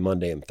article every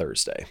Monday and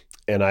Thursday.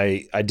 And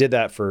I did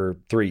that for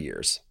 3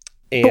 years.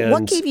 But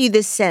what gave you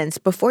this sense,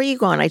 before you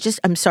go on,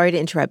 I'm sorry to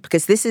interrupt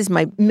because this is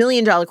my $1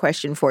 million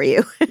question for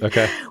you.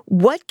 Okay.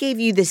 What gave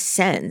you the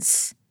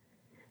sense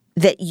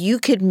that you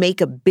could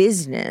make a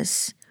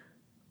business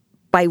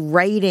by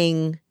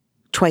writing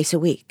twice a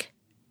week?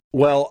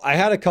 Well, I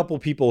had a couple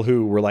people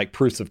who were like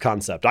proofs of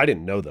concept. I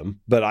didn't know them,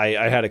 but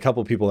I had a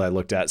couple people that I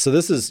looked at. So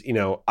this is,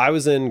 I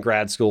was in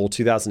grad school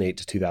 2008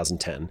 to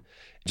 2010,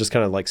 just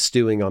kind of like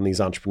stewing on these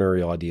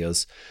entrepreneurial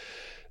ideas.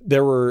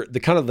 There were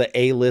the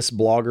A-list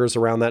bloggers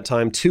around that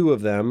time. Two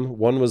of them,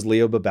 one was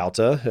Leo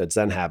Babauta at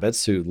Zen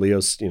Habits, who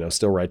Leo's,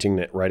 still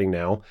writing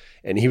now.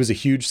 And he was a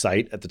huge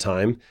site at the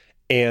time.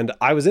 And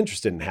I was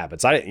interested in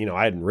habits. I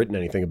hadn't written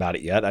anything about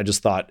it yet. I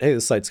just thought, hey,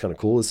 this site's kind of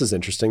cool. This is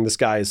interesting. This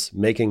guy's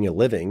making a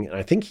living. And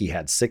I think he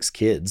had 6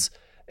 kids.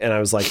 And I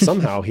was like,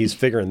 somehow he's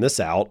figuring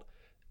this out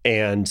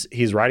and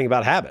he's writing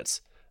about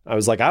habits. I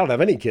was like, I don't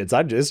have any kids.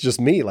 It's just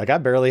me. Like I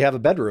barely have a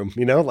bedroom,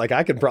 like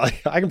I can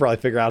probably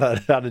figure out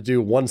how to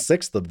do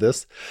 1/6 of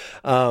this.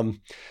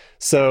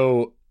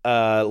 So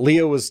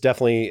Leo was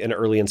definitely an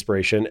early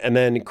inspiration. And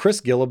then Chris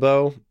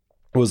Guillebeau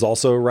was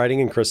also writing,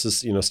 and Chris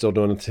is, still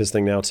doing his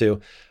thing now too.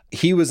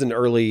 He was an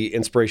early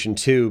inspiration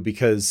too,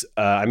 because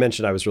I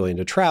mentioned I was really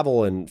into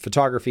travel and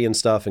photography and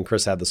stuff. And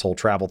Chris had this whole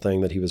travel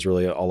thing that he was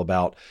really all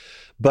about.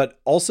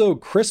 But also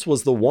Chris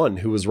was the one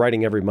who was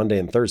writing every Monday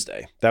and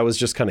Thursday. That was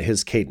just kind of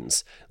his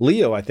cadence.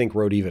 Leo, I think,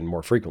 wrote even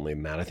more frequently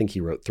than that. I think he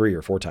wrote 3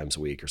 or 4 times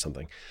a week or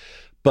something.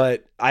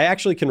 But I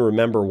actually can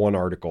remember one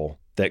article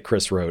that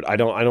Chris wrote. I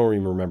don't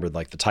even remember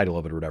like the title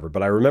of it or whatever,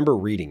 but I remember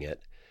reading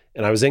it.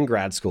 And I was in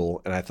grad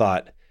school and I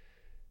thought,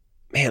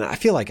 man, I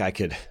feel like I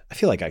could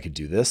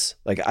do this.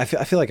 Like I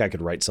feel like I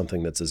could write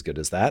something that's as good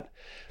as that.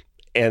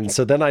 And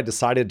so then I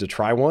decided to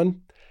try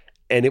one.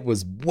 And it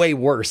was way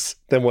worse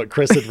than what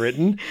Chris had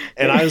written.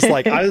 And I was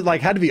like,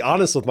 had to be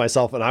honest with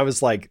myself. And I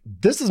was like,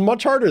 this is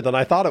much harder than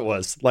I thought it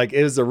was. Like,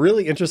 it was a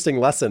really interesting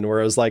lesson where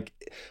it was like,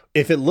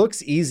 if it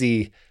looks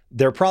easy,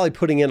 they're probably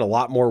putting in a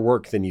lot more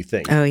work than you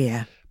think. Oh,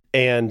 yeah.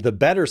 And the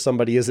better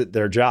somebody is at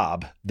their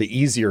job, the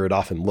easier it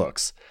often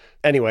looks.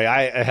 Anyway,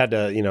 I had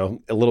to,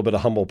 a little bit of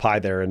humble pie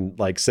there and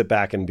like sit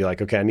back and be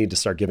like, okay, I need to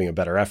start giving a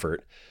better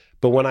effort.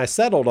 But when I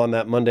settled on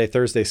that Monday,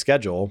 Thursday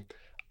schedule,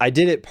 I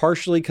did it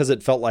partially because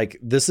it felt like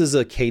this is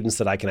a cadence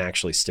that I can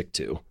actually stick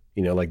to.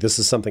 Like this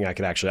is something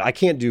I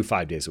can't do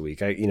 5 days a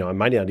week. I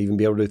might not even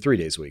be able to do 3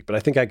 days a week, but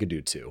I think I could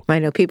do 2. I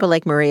know people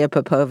like Maria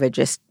Popova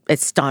just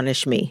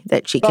astonish me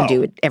that she can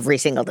do it every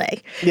single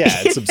day.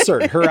 Yeah, it's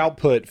absurd. Her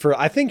output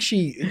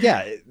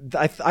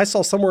I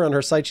saw somewhere on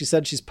her site, she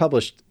said she's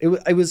published,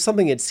 it was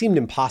something, it seemed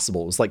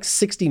impossible. It was like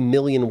 60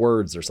 million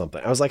words or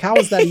something. I was like, how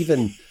is that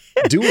even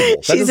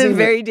doable? She's a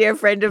very dear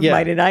friend of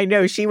mine, and I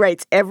know she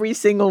writes every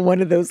single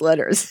one of those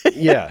letters.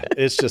 Yeah,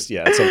 it's just,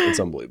 it's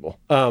unbelievable.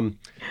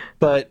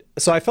 But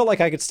so I felt like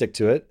I could stick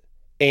to it,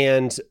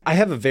 and I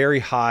have a very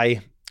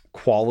high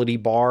quality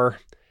bar,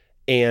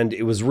 and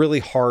it was really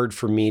hard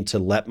for me to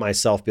let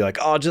myself be like,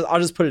 oh, I'll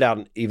just put it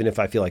out, even if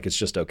I feel like it's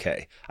just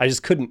okay. I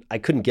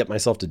couldn't get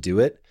myself to do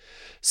it.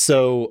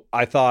 So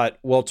I thought,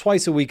 well,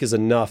 twice a week is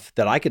enough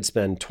that I could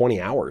spend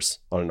 20 hours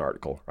on an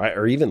article, right?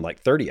 Or even like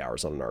 30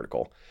 hours on an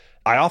article.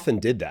 I often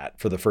did that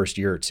for the first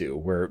year or two,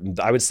 where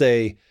I would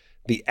say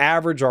the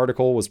average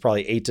article was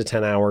probably 8 to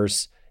 10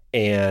 hours.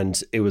 And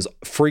it was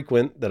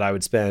frequent that I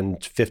would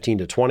spend 15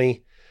 to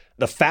 20.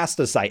 The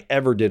fastest I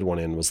ever did one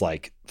in was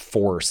like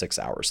 4 or 6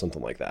 hours,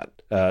 something like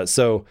that.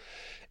 So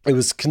it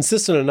was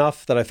consistent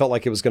enough that I felt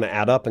like it was going to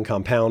add up and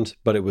compound,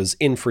 but it was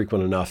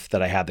infrequent enough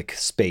that I had the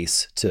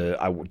space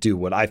to do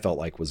what I felt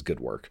like was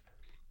good work.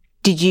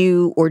 Did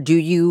you or do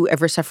you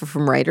ever suffer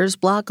from writer's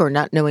block or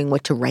not knowing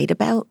what to write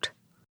about?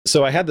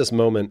 So I had this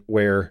moment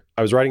where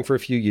I was writing for a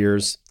few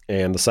years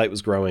and the site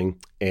was growing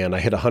and I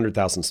hit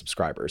 100,000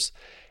 subscribers.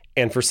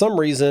 And for some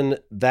reason,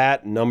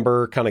 that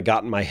number kind of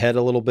got in my head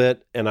a little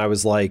bit. And I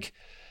was like,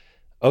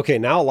 okay,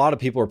 now a lot of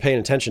people are paying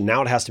attention.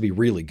 Now it has to be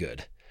really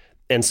good.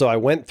 And so I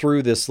went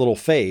through this little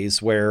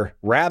phase where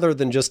rather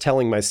than just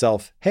telling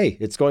myself, hey,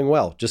 it's going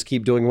well, just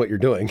keep doing what you're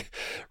doing.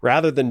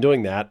 Rather than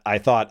doing that, I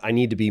thought I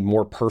need to be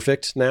more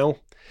perfect now.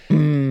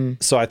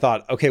 So I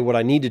thought, okay, what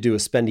I need to do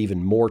is spend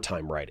even more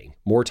time writing,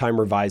 more time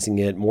revising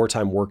it, more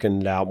time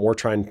working it out, more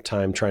time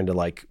trying to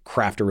like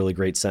craft a really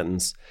great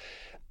sentence.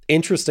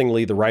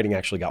 Interestingly, the writing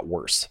actually got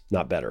worse,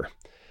 not better.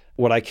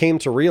 What I came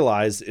to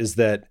realize is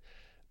that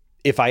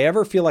if I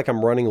ever feel like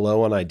I'm running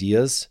low on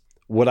ideas,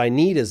 what I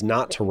need is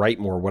not to write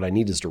more. What I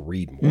need is to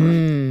read more.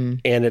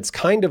 And it's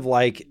kind of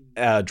like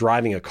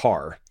driving a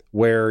car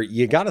where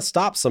you got to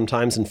stop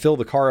sometimes and fill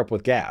the car up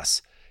with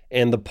gas.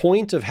 And the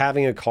point of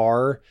having a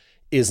car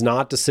is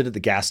not to sit at the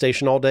gas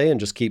station all day and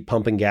just keep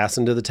pumping gas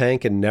into the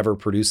tank and never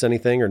produce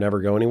anything or never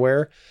go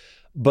anywhere.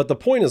 But the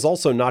point is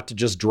also not to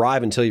just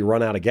drive until you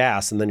run out of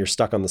gas and then you're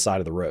stuck on the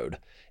side of the road.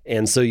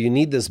 And so you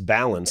need this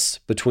balance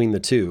between the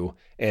two.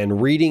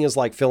 And reading is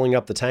like filling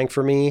up the tank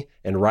for me,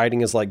 and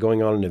writing is like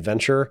going on an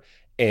adventure.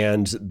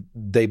 And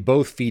they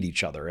both feed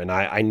each other. And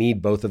I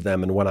need both of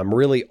them. And when I'm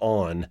really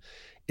on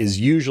is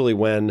usually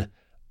when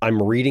I'm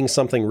reading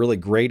something really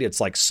great. It's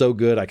like so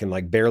good. I can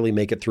like barely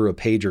make it through a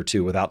page or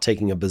two without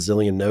taking a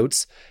bazillion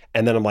notes.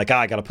 And then I'm like,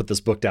 I got to put this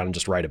book down and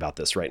just write about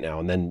this right now.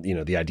 And then,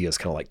 the ideas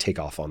kind of like take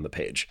off on the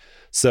page.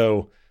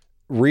 So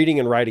reading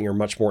and writing are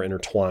much more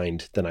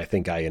intertwined than I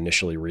think I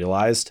initially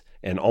realized.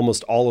 And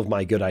almost all of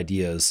my good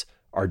ideas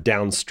are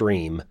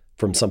downstream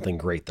from something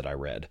great that I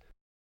read.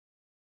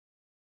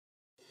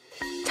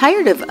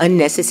 Tired of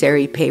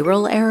unnecessary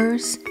payroll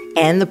errors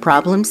and the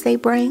problems they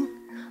bring?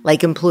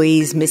 Like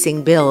employees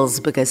missing bills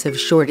because of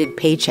shorted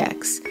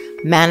paychecks,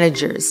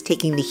 managers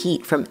taking the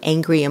heat from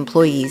angry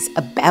employees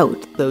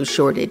about those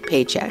shorted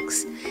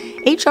paychecks,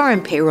 HR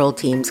and payroll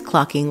teams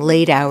clocking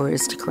late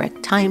hours to correct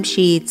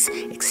timesheets,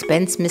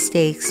 expense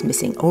mistakes,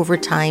 missing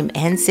overtime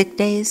and sick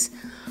days.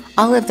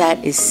 All of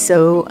that is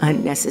so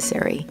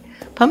unnecessary.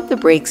 Pump the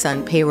brakes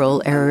on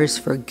payroll errors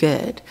for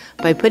good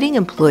by putting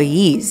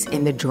employees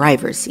in the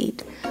driver's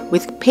seat.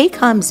 With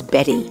Paycom's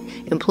Betty,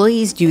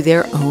 employees do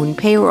their own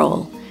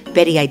payroll.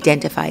 Betty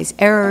identifies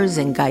errors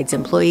and guides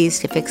employees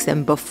to fix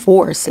them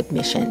before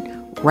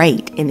submission,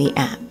 right in the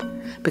app.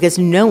 Because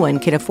no one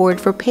can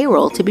afford for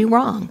payroll to be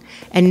wrong,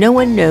 and no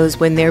one knows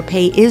when their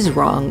pay is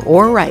wrong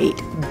or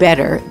right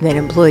better than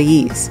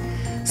employees.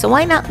 So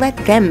why not let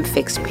them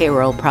fix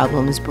payroll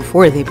problems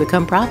before they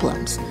become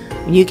problems?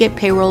 When you get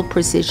payroll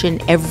precision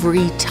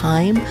every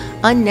time,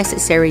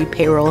 unnecessary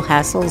payroll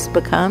hassles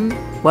become,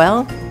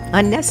 well,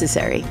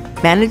 unnecessary.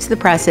 Manage the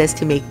process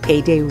to make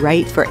payday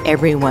right for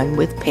everyone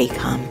with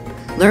Paycom.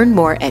 Learn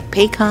more at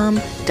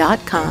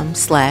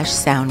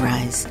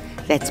paycom.com/soundrise.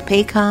 That's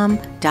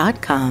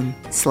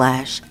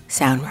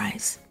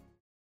paycom.com/soundrise.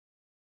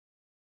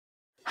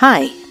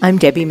 Hi, I'm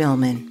Debbie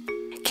Millman.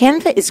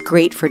 Canva is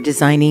great for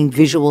designing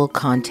visual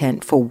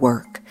content for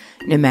work,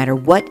 no matter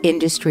what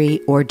industry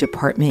or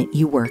department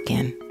you work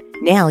in.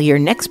 Nail your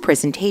next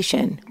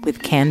presentation with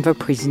Canva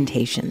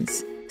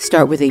Presentations.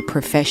 Start with a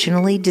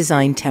professionally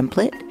designed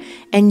template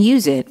and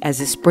use it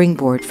as a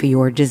springboard for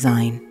your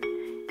design.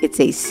 It's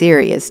a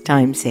serious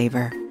time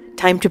saver.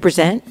 Time to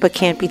present but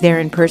can't be there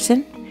in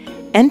person?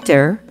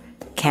 Enter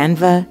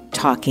Canva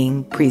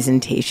Talking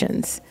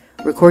Presentations.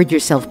 Record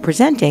yourself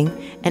presenting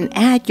and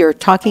add your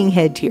talking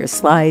head to your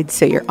slides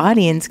so your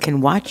audience can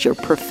watch your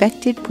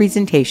perfected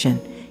presentation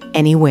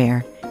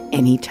anywhere,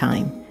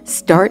 anytime.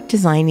 Start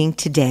designing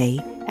today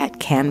at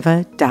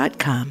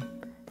canva.com.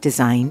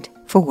 Designed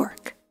for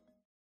work.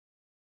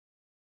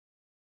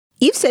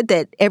 You've said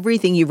that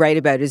everything you write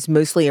about is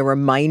mostly a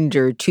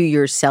reminder to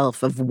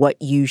yourself of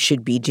what you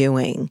should be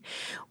doing.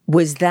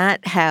 Was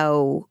that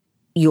how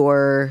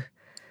your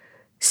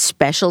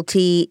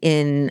specialty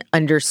in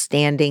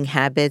understanding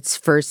habits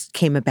first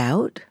came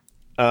about?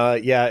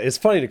 Yeah, it's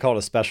funny to call it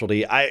a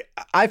specialty. I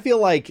feel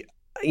like,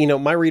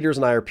 my readers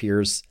and I are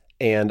peers,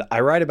 and I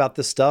write about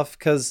this stuff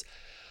because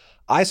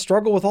I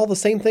struggle with all the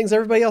same things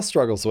everybody else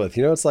struggles with.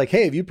 It's like,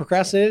 hey, have you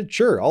procrastinated?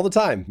 Sure, all the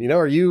time.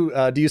 Are you,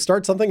 do you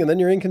start something and then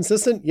you're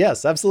inconsistent?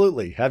 Yes,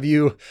 absolutely. Have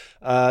you,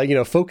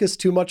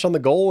 focused too much on the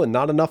goal and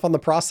not enough on the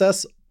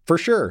process? For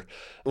sure.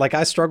 Like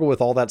I struggle with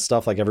all that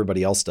stuff like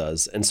everybody else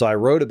does. And so I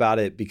wrote about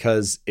it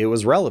because it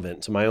was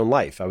relevant to my own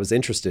life. I was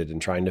interested in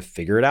trying to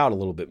figure it out a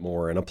little bit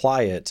more and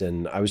apply it.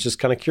 And I was just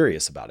kind of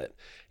curious about it.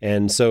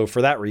 And so for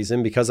that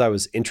reason, because I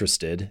was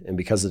interested and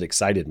because it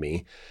excited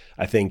me,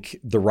 I think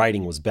the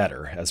writing was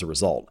better as a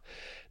result.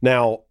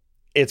 Now,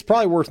 it's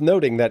probably worth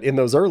noting that in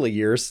those early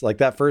years, like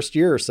that first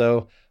year or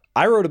so,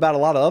 I wrote about a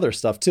lot of other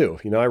stuff too.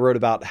 I wrote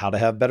about how to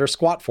have better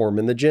squat form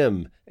in the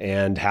gym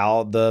and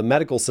how the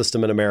medical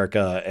system in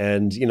America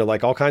and,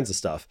 like all kinds of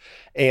stuff.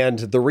 And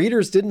the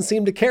readers didn't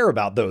seem to care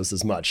about those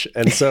as much.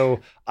 And so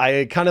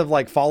I kind of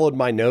like followed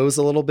my nose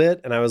a little bit.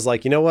 And I was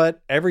like, you know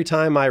what? Every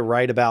time I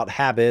write about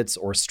habits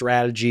or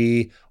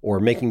strategy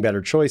or making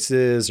better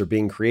choices or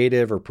being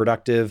creative or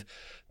productive,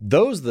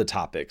 those are the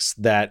topics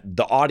that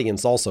the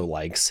audience also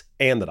likes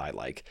and that I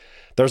like.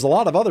 There's a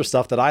lot of other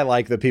stuff that I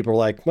like that people are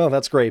like, well,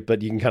 that's great,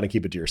 but you can kind of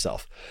keep it to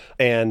yourself.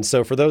 And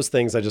so for those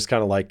things, I just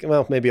kind of like,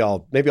 well, maybe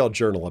I'll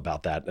journal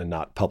about that and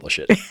not publish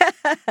it.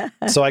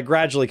 So I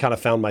gradually kind of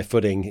found my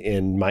footing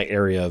in my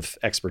area of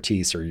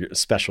expertise or your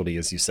specialty,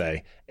 as you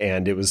say.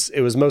 And it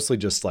was mostly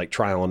just like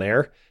trial and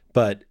error,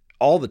 but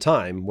all the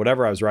time,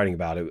 whatever I was writing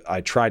about it,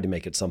 I tried to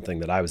make it something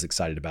that I was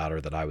excited about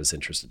or that I was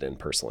interested in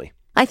personally.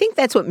 I think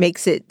that's what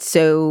makes it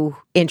so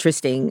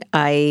interesting.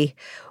 I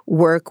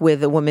work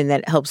with a woman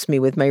that helps me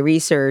with my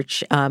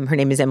research. Her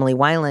name is Emily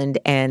Weiland,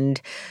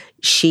 and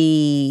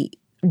she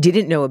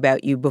didn't know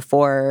about you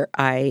before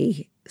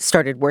I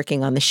started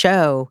working on the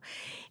show.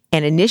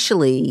 And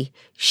initially,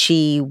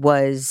 she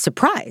was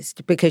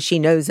surprised because she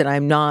knows that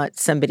I'm not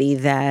somebody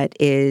that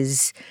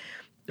is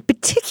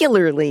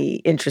particularly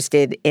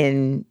interested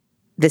in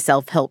the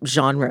self-help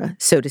genre,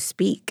 so to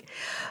speak.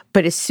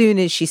 But as soon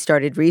as she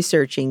started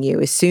researching you,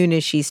 as soon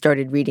as she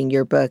started reading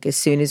your book, as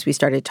soon as we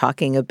started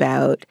talking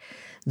about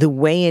the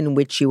way in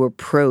which you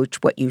approach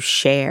what you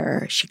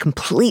share, she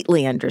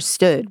completely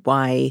understood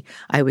why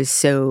I was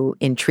so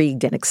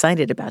intrigued and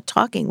excited about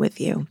talking with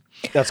you.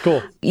 That's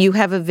cool. You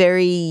have a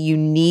very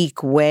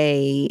unique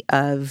way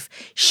of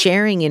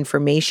sharing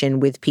information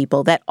with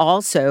people that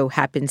also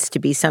happens to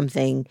be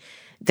something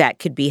that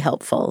could be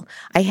helpful.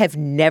 I have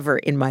never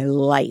in my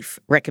life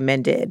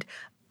recommended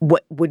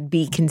what would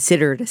be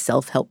considered a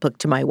self-help book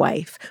to my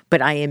wife,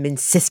 but I am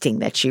insisting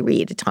that she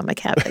read Atomic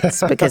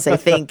Habits because I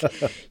think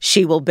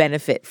she will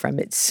benefit from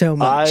it so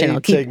much. I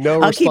take no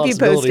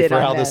responsibility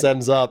for how this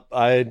ends up.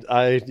 I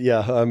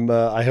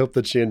hope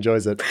that she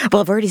enjoys it.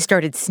 Well, I've already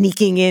started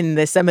sneaking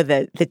in some of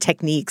the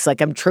techniques, like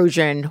I'm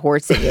Trojan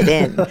horsing it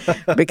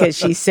in because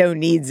she so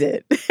needs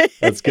it.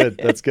 That's good.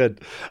 That's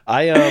good.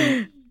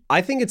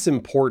 I think it's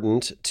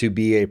important to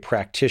be a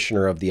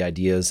practitioner of the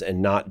ideas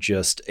and not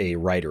just a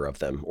writer of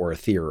them or a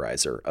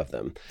theorizer of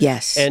them.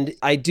 Yes. And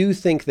I do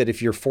think that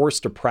if you're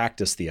forced to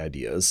practice the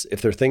ideas, if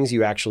they're things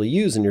you actually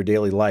use in your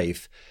daily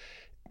life,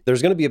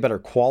 there's going to be a better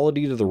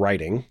quality to the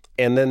writing.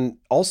 And then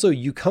also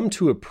you come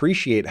to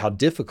appreciate how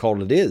difficult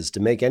it is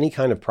to make any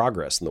kind of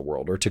progress in the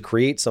world or to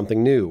create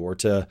something new or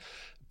to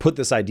put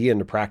this idea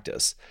into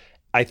practice.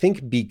 I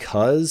think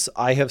because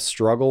I have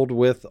struggled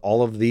with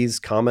all of these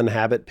common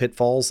habit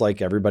pitfalls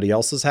like everybody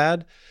else has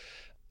had,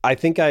 I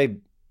think I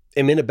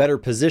am in a better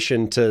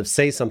position to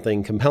say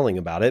something compelling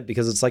about it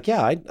because it's like,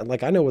 yeah,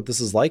 I know what this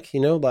is like.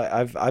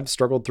 I've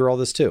struggled through all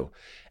this too.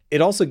 It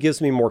also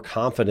gives me more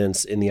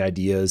confidence in the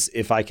ideas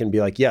if I can be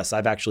like, yes,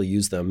 I've actually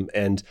used them.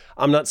 And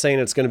I'm not saying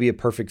it's going to be a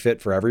perfect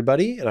fit for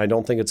everybody. And I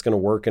don't think it's going to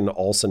work in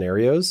all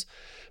scenarios,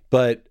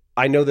 but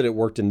I know that it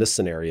worked in this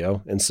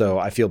scenario. And so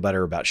I feel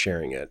better about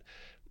sharing it.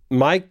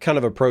 My kind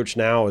of approach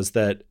now is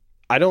that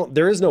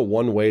there is no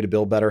one way to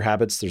build better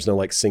habits. There's no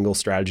like single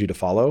strategy to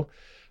follow,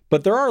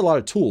 but there are a lot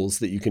of tools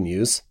that you can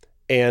use.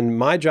 And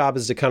my job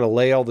is to kind of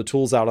lay all the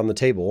tools out on the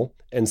table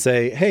and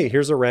say, hey,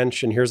 here's a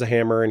wrench and here's a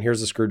hammer and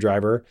here's a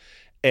screwdriver.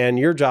 And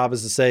your job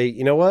is to say,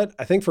 you know what?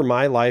 I think for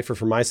my life or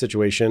for my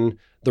situation,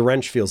 the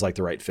wrench feels like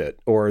the right fit,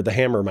 or the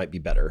hammer might be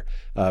better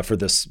for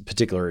this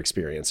particular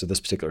experience or this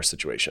particular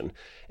situation.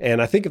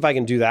 And I think if I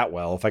can do that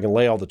well, if I can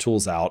lay all the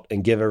tools out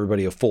and give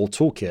everybody a full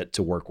toolkit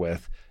to work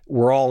with,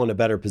 we're all in a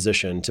better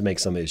position to make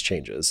some of these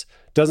changes.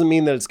 Doesn't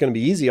mean that it's going to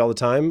be easy all the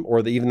time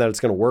or even that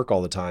it's going to work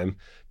all the time,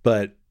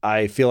 but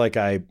I feel like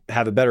I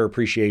have a better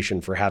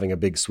appreciation for having a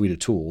big suite of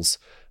tools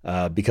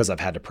because I've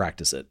had to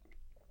practice it.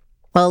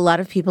 Well, a lot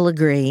of people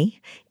agree.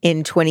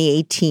 In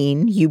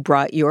 2018, you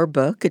brought your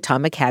book,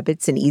 Atomic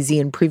Habits, An Easy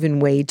and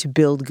Proven Way to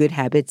Build Good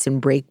Habits and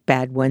Break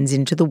Bad Ones,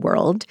 into the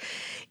world.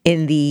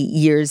 In the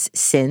years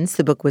since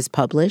the book was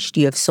published,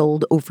 you have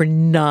sold over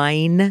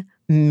 9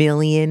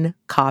 million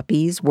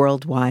copies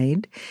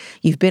worldwide.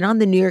 You've been on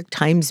the New York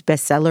Times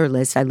bestseller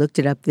list, I looked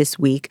it up this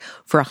week,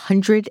 for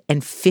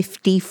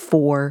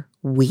 154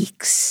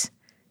 weeks.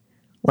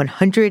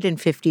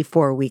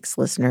 154 weeks,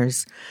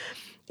 listeners.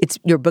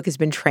 Your book has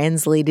been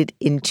translated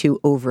into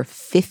over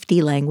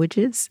 50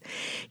 languages.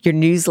 Your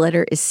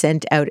newsletter is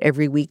sent out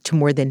every week to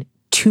more than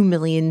 2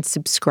 million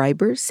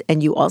subscribers.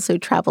 And you also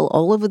travel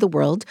all over the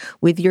world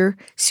with your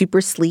super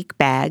sleek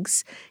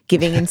bags,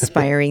 giving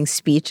inspiring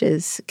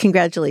speeches.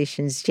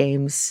 Congratulations,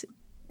 James.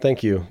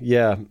 Thank you.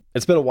 Yeah,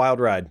 it's been a wild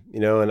ride,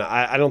 and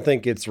I don't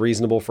think it's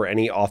reasonable for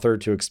any author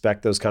to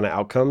expect those kind of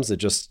outcomes. It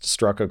just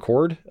struck a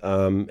chord,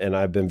 and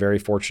I've been very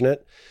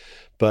fortunate.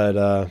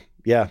 But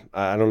yeah,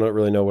 I don't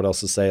really know what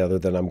else to say other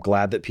than I'm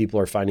glad that people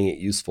are finding it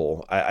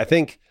useful. I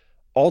think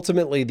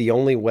ultimately the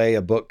only way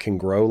a book can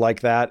grow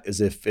like that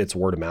is if it's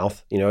word of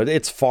mouth.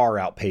 It's far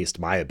outpaced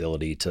my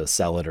ability to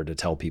sell it or to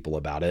tell people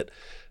about it.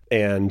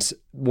 And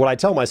what I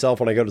tell myself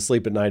when I go to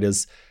sleep at night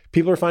is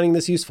people are finding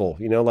this useful.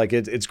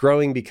 It's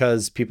growing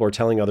because people are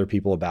telling other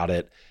people about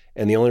it.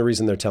 And the only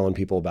reason they're telling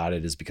people about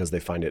it is because they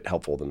find it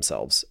helpful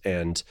themselves.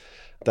 And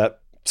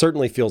that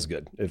certainly feels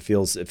good. It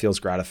feels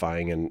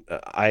gratifying. And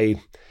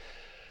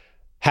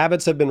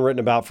habits have been written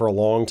about for a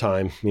long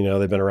time.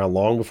 They've been around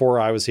long before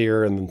I was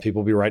here, and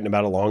people will be writing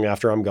about it long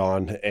after I'm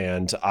gone.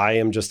 And I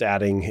am just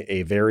adding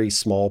a very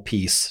small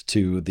piece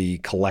to the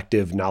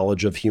collective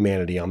knowledge of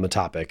humanity on the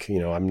topic.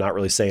 I'm not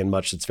really saying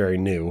much that's very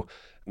new.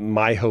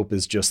 My hope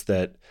is just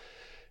that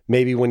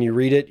maybe when you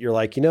read it, you're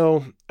like,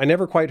 I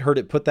never quite heard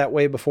it put that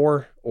way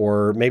before,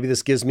 or maybe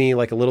this gives me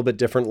like a little bit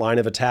different line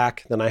of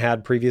attack than I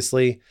had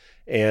previously.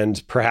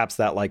 And perhaps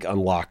that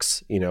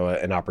unlocks,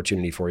 an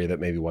opportunity for you that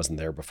maybe wasn't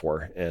there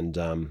before. And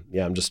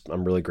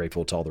I'm really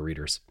grateful to all the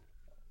readers.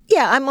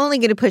 Yeah, I'm only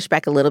going to push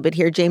back a little bit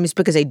here, James,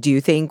 because I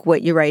do think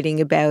what you're writing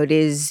about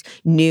is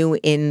new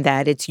in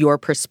that it's your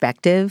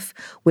perspective,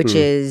 which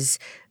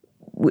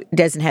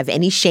doesn't have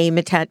any shame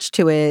attached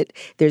to it.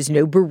 There's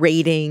no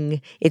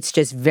berating. It's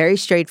just very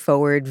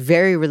straightforward,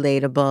 very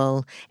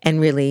relatable, and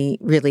really,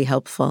 really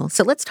helpful.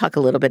 So let's talk a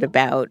little bit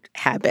about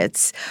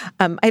habits.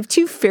 I have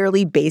 2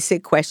 fairly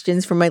basic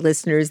questions for my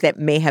listeners that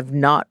may have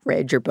not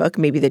read your book,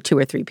 maybe the 2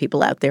 or 3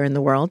 people out there in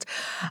the world,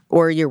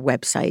 or your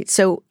website.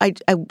 So I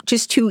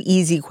just 2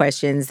 easy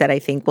questions that I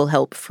think will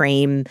help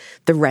frame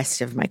the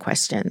rest of my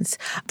questions.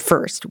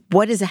 First,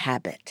 what is a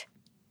habit?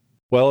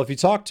 Well, if you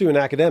talk to an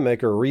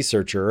academic or a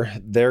researcher,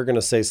 they're going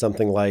to say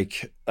something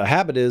like a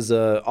habit is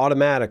a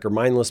automatic or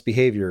mindless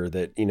behavior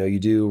that, you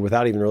do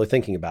without even really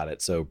thinking about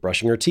it. So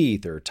brushing your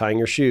teeth or tying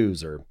your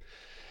shoes, or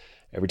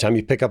every time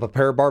you pick up a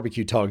pair of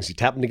barbecue tongs, you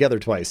tap them together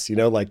twice,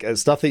 like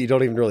stuff that you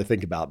don't even really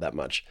think about that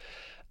much.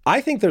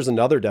 I think there's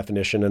another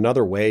definition,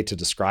 another way to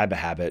describe a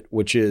habit,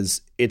 which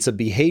is it's a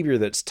behavior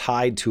that's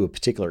tied to a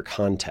particular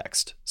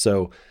context.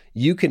 So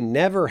you can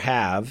never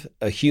have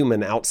a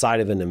human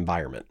outside of an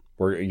environment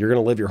where you're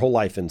going to live your whole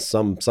life in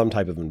some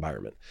type of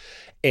environment.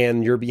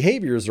 And your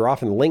behaviors are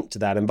often linked to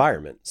that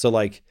environment. So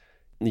like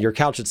your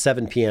couch at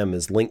 7 p.m.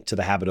 is linked to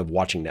the habit of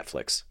watching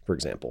Netflix, for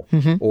example.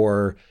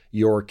 Or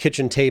your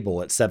kitchen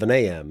table at 7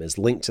 a.m. is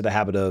linked to the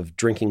habit of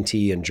drinking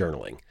tea and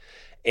journaling.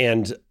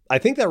 And I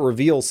think that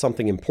reveals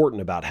something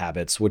important about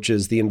habits, which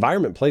is the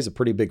environment plays a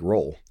pretty big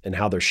role in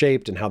how they're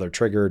shaped and how they're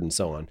triggered and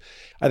so on.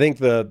 I think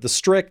the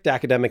strict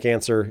academic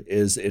answer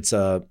is it's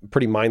a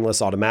pretty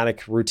mindless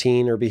automatic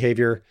routine or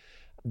behavior.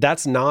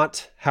 That's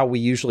not how we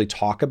usually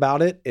talk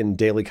about it in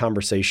daily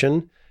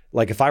conversation.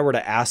 Like if I were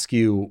to ask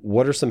you,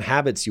 what are some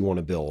habits you want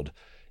to build?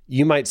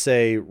 You might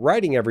say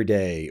writing every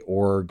day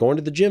or going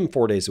to the gym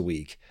 4 days a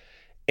week.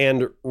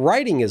 And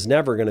writing is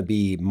never going to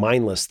be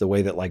mindless the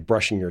way that like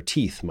brushing your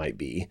teeth might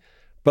be.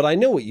 But I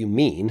know what you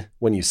mean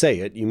when you say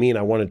it. You mean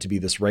I want it to be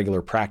this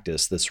regular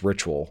practice, this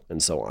ritual,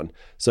 and so on.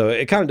 So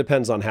it kind of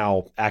depends on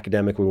how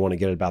academic we want to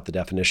get about the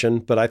definition.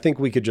 But I think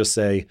we could just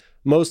say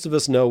most of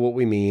us know what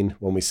we mean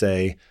when we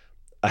say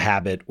a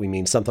habit. We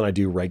mean something I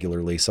do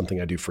regularly,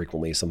 something I do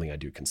frequently, something I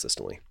do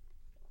consistently.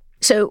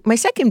 So my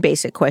second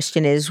basic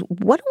question is,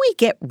 what do we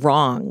get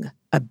wrong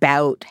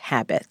about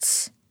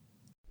habits?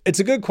 It's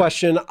a good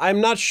question.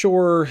 I'm not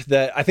sure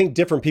that I think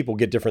different people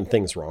get different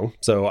things wrong.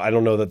 So I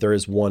don't know that there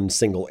is one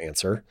single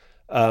answer.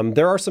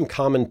 There are some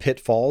common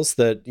pitfalls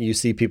that you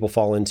see people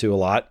fall into a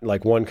lot.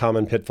 Like one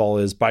common pitfall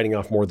is biting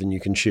off more than you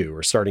can chew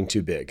or starting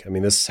too big. I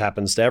mean, this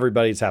happens to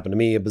everybody. It's happened to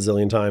me a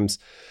bazillion times.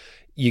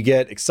 You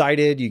get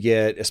excited,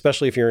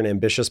 especially if you're an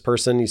ambitious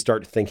person, you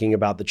start thinking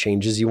about the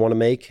changes you want to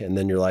make. And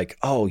then you're like,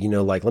 oh,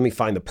 let me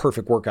find the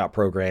perfect workout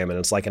program. And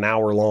it's like an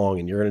hour long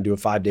and you're going to do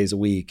it 5 days a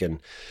week. And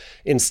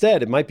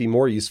instead, it might be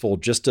more useful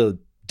just to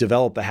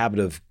develop the habit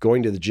of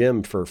going to the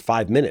gym for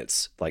 5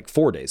 minutes, like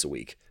 4 days a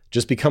week.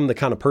 Just become the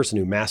kind of person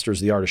who masters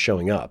the art of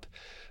showing up.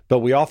 But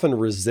we often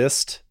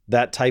resist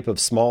that type of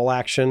small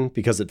action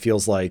because it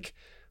feels like,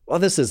 well,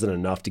 this isn't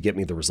enough to get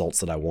me the results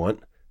that I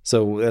want.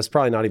 So that's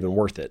probably not even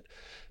worth it.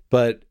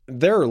 But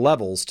there are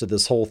levels to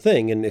this whole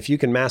thing. And if you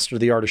can master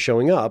the art of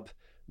showing up,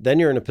 then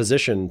you're in a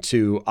position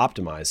to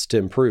optimize, to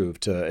improve,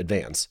 to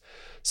advance.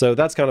 So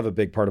that's kind of a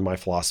big part of my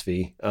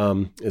philosophy,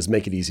 is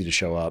make it easy to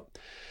show up.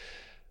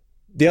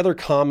 The other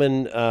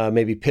common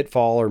maybe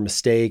pitfall or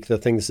mistake, the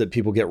things that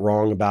people get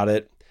wrong about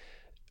it,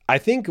 I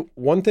think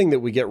one thing that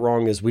we get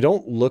wrong is we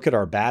don't look at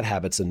our bad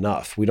habits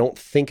enough. We don't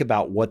think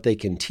about what they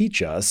can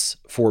teach us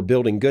for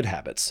building good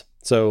habits.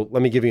 So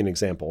let me give you an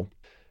example.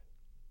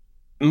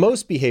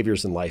 Most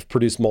behaviors in life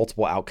produce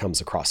multiple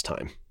outcomes across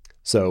time.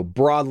 So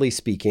broadly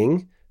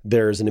speaking,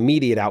 there's an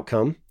immediate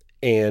outcome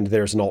and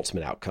there's an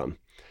ultimate outcome.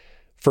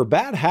 For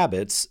bad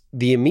habits,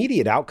 the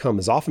immediate outcome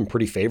is often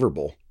pretty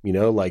favorable.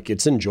 Like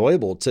it's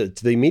enjoyable. To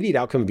the immediate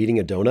outcome of eating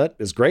a donut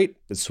is great.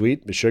 It's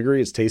sweet, it's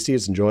sugary, it's tasty,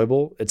 it's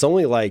enjoyable. It's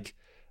only like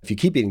if you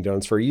keep eating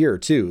donuts for a year or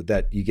two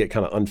that you get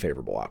kind of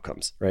unfavorable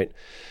outcomes, right?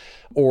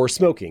 Or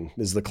smoking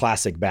is the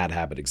classic bad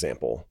habit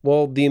example.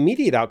 Well, the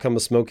immediate outcome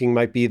of smoking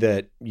might be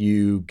that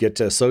you get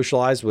to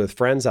socialize with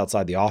friends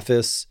outside the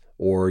office,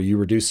 or you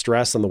reduce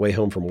stress on the way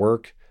home from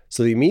work.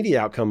 So the immediate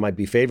outcome might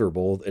be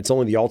favorable. It's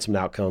only the ultimate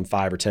outcome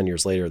 5 or 10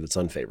 years later that's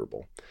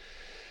unfavorable.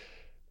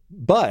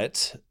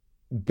 But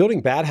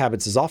building bad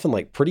habits is often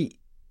like pretty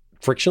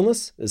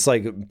frictionless. It's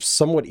like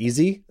somewhat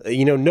easy.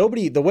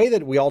 The way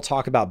that we all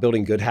talk about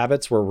building good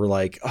habits where we're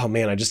like, oh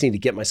man, I just need to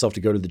get myself to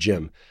go to the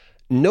gym.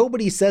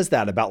 Nobody says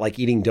that about like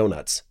eating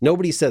donuts.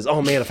 Nobody says,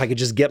 oh man, if I could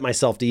just get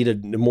myself to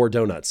eat more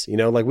donuts, we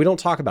don't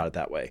talk about it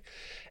that way.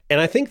 And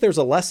I think there's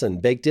a lesson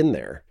baked in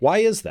there. Why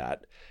is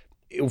that?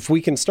 If we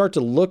can start to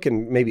look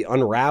and maybe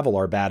unravel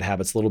our bad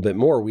habits a little bit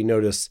more, we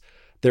notice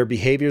there are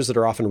behaviors that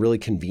are often really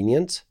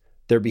convenient.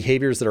 There are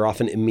behaviors that are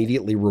often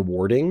immediately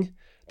rewarding.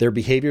 There are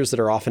behaviors that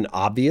are often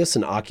obvious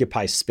and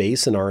occupy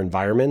space in our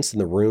environments, in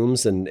the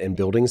rooms and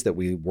buildings that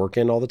we work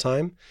in all the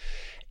time.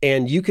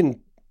 And you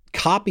can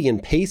copy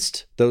and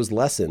paste those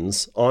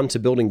lessons onto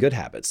building good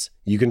habits.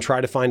 You can try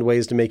to find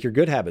ways to make your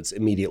good habits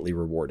immediately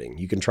rewarding.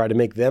 You can try to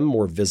make them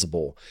more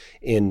visible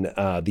in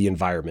the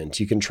environment.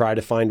 You can try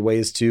to find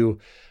ways to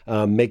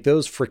make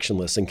those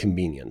frictionless and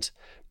convenient.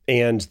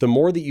 And the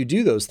more that you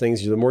do those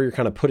things, the more you're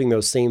kind of putting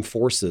those same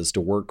forces to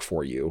work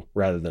for you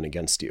rather than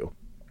against you.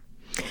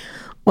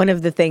 One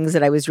of the things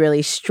that I was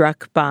really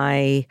struck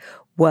by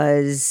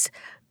was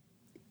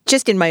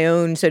just in my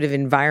own sort of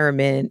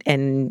environment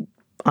and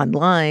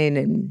online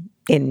and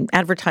in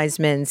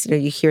advertisements,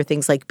 you hear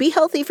things like be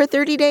healthy for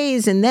 30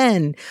 days and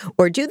then,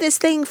 or do this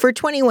thing for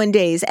 21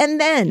 days and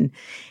then.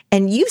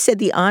 And you said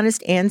the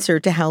honest answer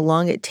to how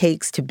long it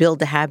takes to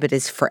build a habit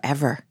is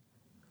forever.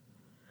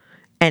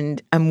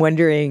 And I'm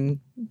wondering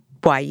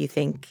why you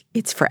think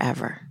it's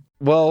forever.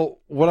 Well,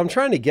 what I'm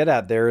trying to get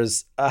at there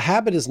is a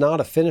habit is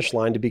not a finish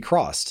line to be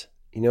crossed.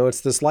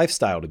 It's this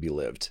lifestyle to be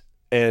lived.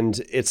 And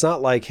it's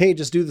not like, hey,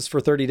 just do this for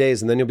 30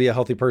 days and then you'll be a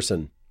healthy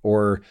person.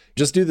 Or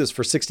just do this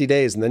for 60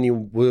 days and then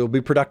you will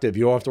be productive.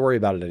 You don't have to worry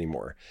about it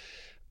anymore.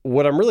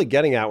 What I'm really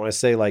getting at when I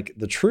say like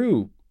the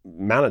true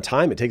amount of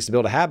time it takes to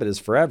build a habit is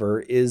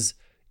forever is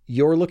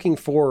you're looking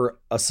for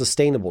a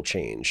sustainable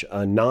change,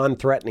 a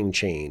non-threatening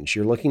change.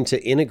 You're looking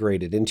to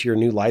integrate it into your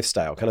new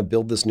lifestyle, kind of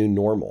build this new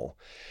normal.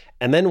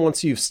 And then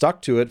once you've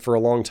stuck to it for a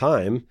long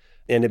time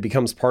and it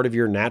becomes part of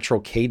your natural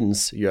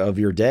cadence of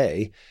your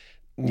day,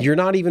 you're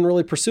not even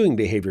really pursuing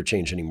behavior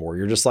change anymore.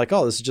 You're just like,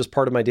 oh, this is just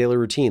part of my daily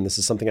routine. This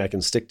is something I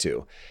can stick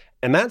to.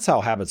 And that's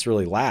how habits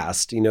really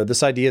last.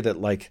 This idea that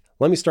like,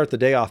 let me start the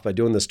day off by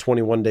doing this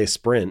 21-day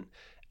sprint,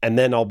 and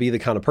then I'll be the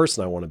kind of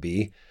person I want to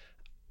be.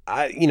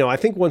 I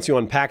think once you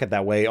unpack it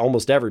that way,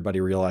 almost everybody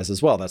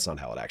realizes, well, that's not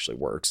how it actually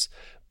works.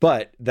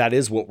 But that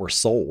is what we're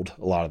sold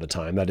a lot of the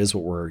time. That is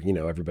what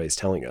everybody's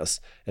telling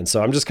us. And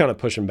so I'm just kind of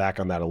pushing back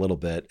on that a little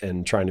bit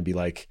and trying to be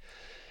like,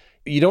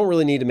 you don't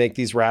really need to make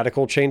these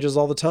radical changes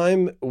all the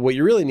time. What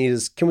you really need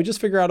is, can we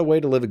just figure out a way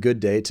to live a good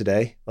day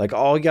today? Like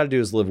all you got to do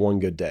is live one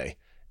good day.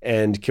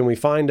 And can we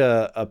find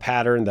a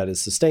pattern that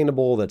is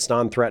sustainable, that's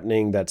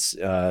non-threatening,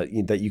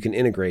 that you can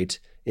integrate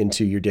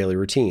into your daily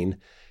routine?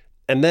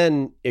 And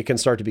then it can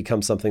start to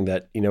become something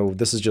that,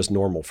 this is just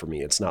normal for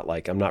me. It's not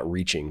like I'm not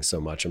reaching so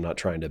much. I'm not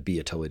trying to be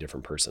a totally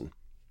different person.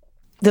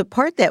 The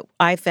part that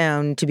I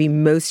found to be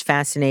most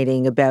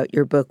fascinating about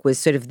your book was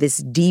sort of this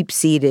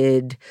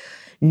deep-seated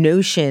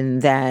notion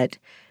that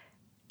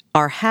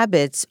our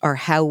habits are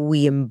how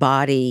we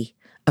embody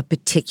a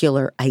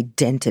particular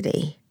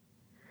identity.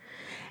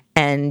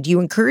 And you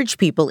encourage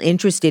people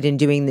interested in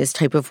doing this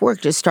type of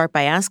work to start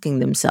by asking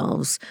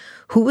themselves,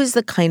 who is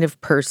the kind of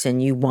person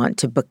you want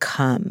to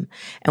become?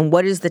 And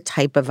what is the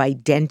type of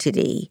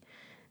identity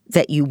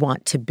that you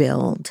want to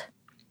build?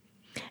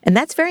 And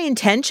that's very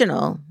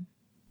intentional.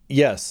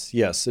 Yes,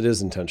 it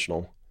is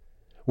intentional.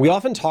 We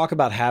often talk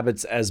about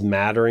habits as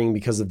mattering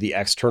because of the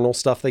external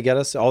stuff they get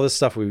us. All this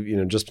stuff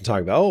we've just been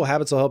talking about. Oh,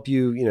 habits will help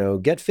you,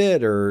 get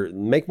fit or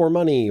make more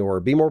money or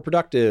be more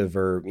productive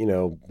or,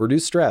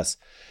 reduce stress.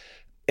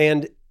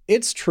 And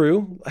it's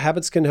true,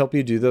 habits can help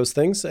you do those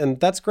things, and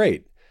that's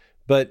great.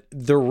 But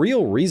the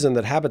real reason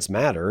that habits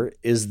matter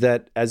is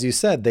that, as you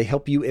said, they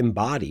help you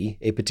embody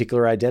a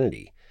particular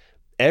identity.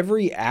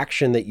 Every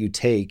action that you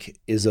take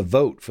is a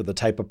vote for the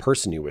type of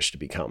person you wish to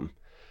become.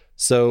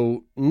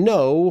 So,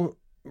 no,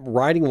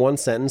 writing one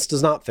sentence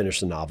does not finish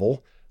the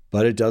novel,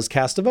 but it does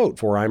cast a vote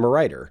for I'm a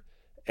writer.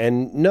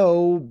 And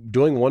no,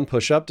 doing one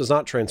push-up does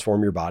not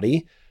transform your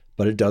body,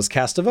 but it does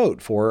cast a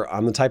vote for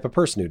I'm the type of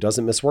person who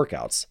doesn't miss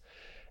workouts.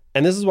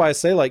 And this is why I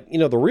say,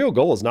 the real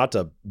goal is not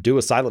to do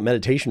a silent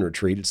meditation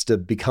retreat. It's to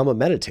become a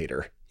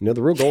meditator.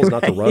 The real goal is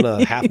not to run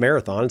a half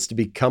marathon. It's to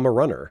become a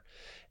runner.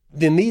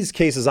 In these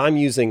cases, I'm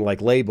using like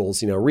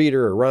labels,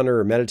 reader or runner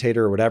or meditator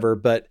or whatever,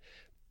 but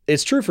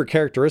it's true for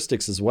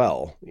characteristics as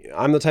well.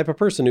 I'm the type of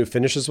person who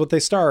finishes what they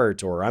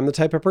start, or I'm the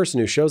type of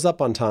person who shows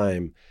up on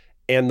time.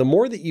 And the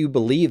more that you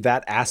believe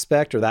that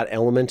aspect or that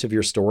element of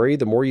your story,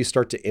 the more you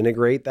start to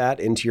integrate that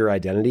into your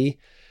identity,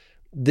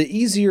 the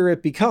easier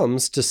it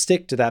becomes to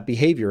stick to that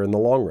behavior in the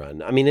long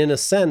run. I mean, in a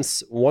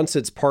sense, once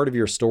it's part of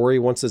your story,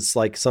 once it's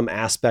like some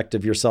aspect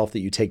of yourself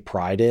that you take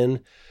pride in,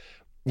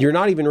 you're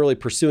not even really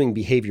pursuing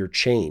behavior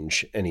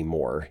change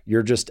anymore.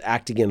 You're just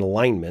acting in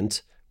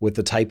alignment with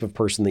the type of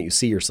person that you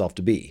see yourself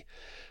to be.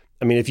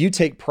 I mean, if you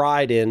take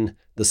pride in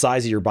the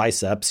size of your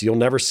biceps, you'll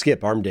never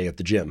skip arm day at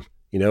the gym,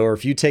 or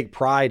if you take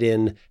pride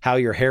in how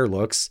your hair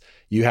looks,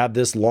 you have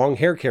this long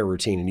hair care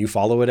routine and you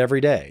follow it every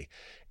day.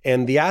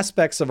 And the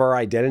aspects of our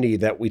identity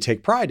that we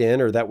take pride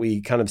in, or that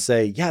we kind of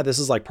say, yeah, this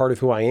is like part of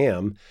who I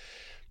am,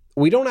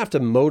 we don't have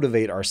to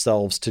motivate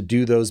ourselves to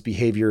do those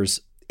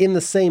behaviors in the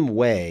same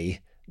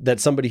way that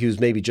somebody who's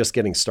maybe just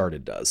getting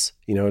started does.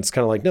 It's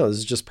kind of like, no, this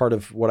is just part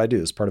of what I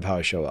do. It's part of how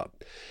I show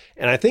up.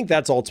 And I think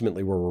that's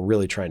ultimately where we're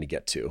really trying to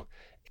get to.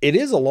 It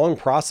is a long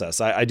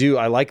process. I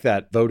like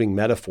that voting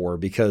metaphor,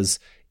 because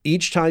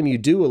each time you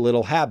do a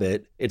little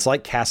habit, it's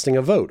like casting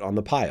a vote on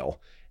the pile,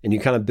 and you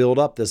kind of build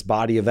up this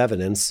body of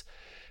evidence.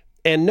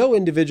 And no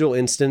individual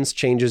instance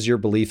changes your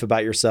belief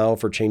about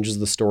yourself or changes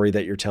the story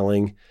that you're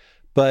telling.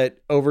 But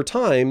over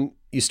time,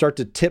 you start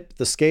to tip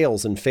the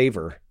scales in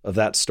favor of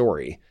that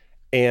story.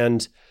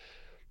 And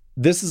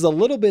this is a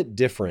little bit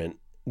different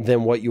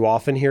than what you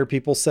often hear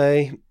people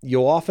say.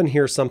 You'll often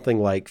hear something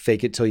like,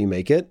 fake it till you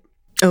make it.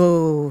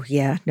 Oh,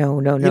 yeah.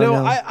 No.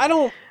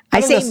 I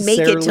say make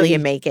it till you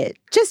make it.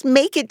 Just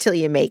make it till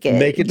you make it.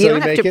 Make it till you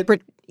make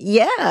it?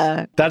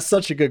 Yeah. That's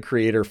such a good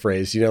creator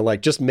phrase,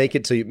 just make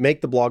it till you make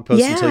the blog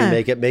post until you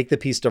make it, make the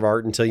piece of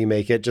art until you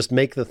make it, just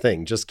make the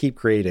thing, just keep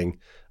creating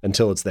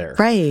until it's there.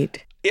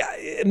 Right. Yeah.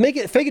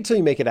 Fake it till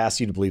you make it asks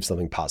you to believe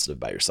something positive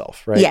about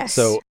yourself, right? Yes.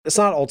 So it's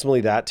not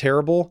ultimately that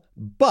terrible,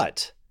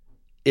 but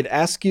it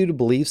asks you to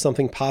believe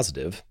something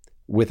positive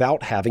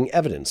without having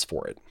evidence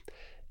for it.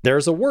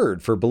 There's a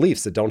word for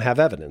beliefs that don't have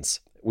evidence.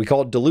 We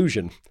call it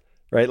delusion.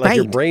 right? Like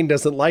your Right. brain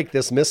doesn't like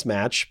this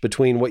mismatch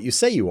between what you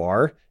say you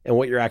are and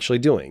what you're actually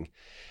doing.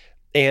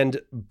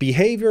 And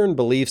behavior and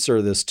beliefs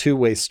are this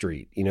two-way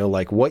street.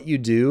 Like what you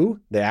do,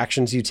 the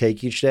actions you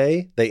take each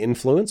day, they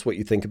influence what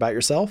you think about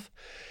yourself.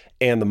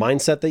 And the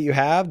mindset that you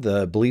have,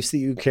 the beliefs that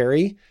you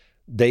carry,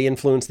 they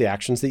influence the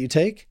actions that you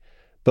take.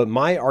 But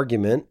my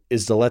argument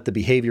is to let the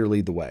behavior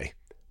lead the way,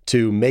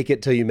 to make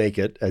it till you make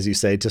it, as you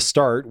say, to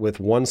start with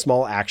one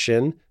small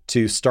action,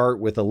 to start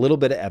with a little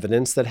bit of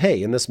evidence that,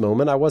 hey, in this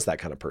moment, I was that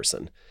kind of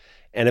person.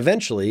 And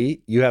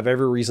eventually, you have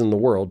every reason in the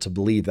world to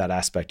believe that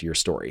aspect of your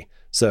story.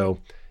 So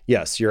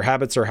yes, your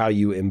habits are how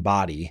you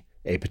embody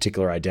a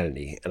particular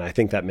identity. And I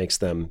think that makes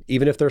them,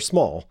 even if they're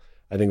small,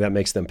 I think that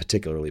makes them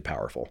particularly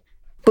powerful.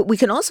 But we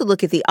can also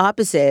look at the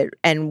opposite,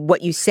 and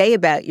what you say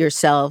about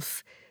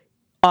yourself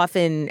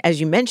often, as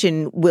you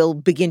mentioned, will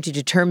begin to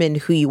determine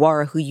who you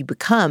are, who you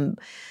become.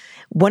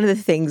 One of the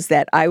things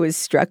that I was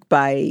struck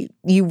by,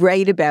 you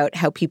write about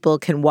how people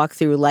can walk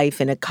through life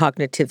in a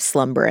cognitive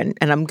slumber, and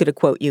I'm going to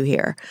quote you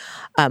here,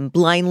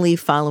 blindly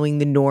following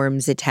the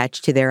norms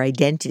attached to their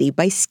identity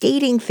by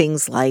stating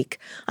things like,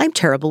 I'm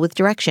terrible with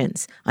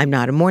directions. I'm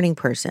not a morning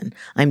person.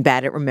 I'm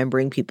bad at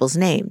remembering people's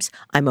names.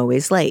 I'm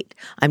always late.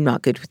 I'm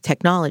not good with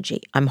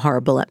technology. I'm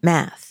horrible at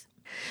math.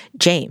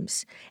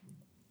 James,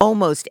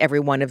 almost every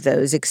one of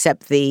those,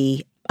 except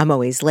the I'm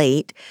always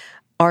late,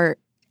 are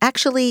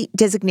actually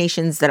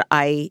designations that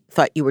I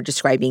thought you were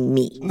describing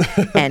me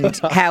and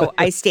how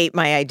I state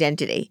my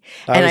identity.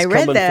 I was read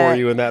coming that for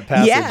you in that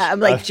passage. Yeah, I'm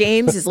like,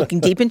 James is looking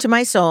deep into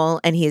my soul,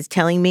 and he is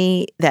telling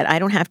me that I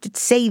don't have to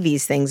say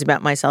these things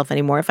about myself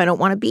anymore if I don't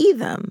want to be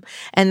them.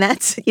 And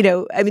that's,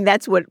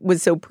 that's what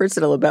was so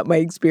personal about my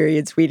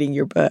experience reading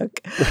your book.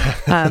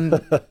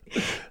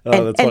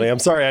 That's funny. I'm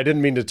sorry. I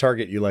didn't mean to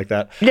target you like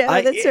that. No,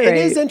 that's all right. It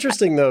is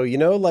interesting though,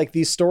 like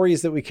these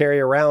stories that we carry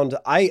around.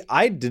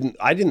 I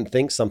didn't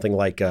think something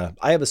like,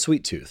 I have a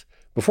sweet tooth.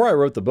 Before I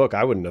wrote the book,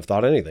 I wouldn't have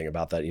thought anything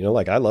about that.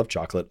 Like I love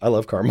chocolate. I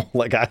love caramel.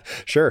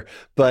 Sure.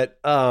 But,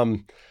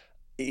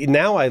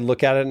 now I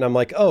look at it and I'm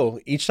like, oh,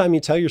 each time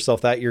you tell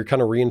yourself that, you're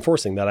kind of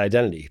reinforcing that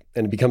identity,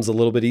 and it becomes a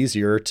little bit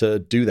easier to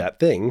do that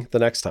thing the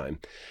next time.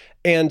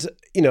 And,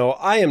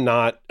 I am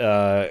not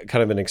kind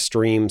of an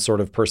extreme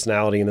sort of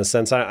personality in the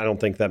sense, I don't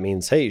think that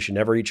means, hey, you should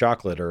never eat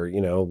chocolate, or,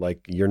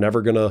 like you're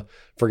never going to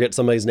forget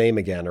somebody's name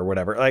again or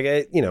whatever.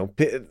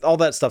 All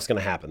that stuff's going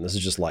to happen. This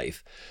is just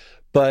life.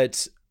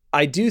 But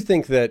I do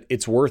think that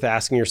it's worth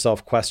asking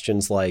yourself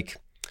questions like,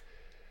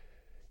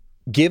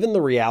 given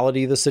the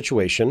reality of the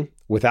situation,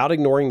 without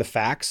ignoring the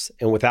facts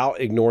and without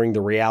ignoring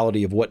the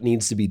reality of what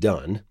needs to be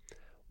done,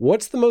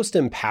 what's the most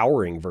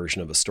empowering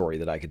version of a story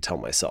that I could tell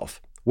myself?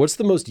 What's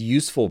the most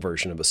useful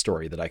version of a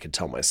story that I could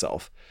tell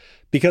myself?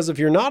 Because if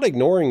you're not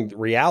ignoring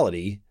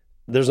reality,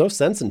 there's no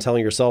sense in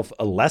telling yourself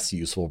a less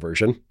useful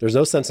version. There's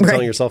no sense in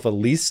telling yourself the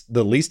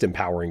least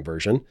empowering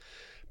version.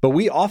 But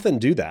we often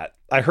do that.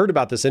 I heard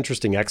about this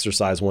interesting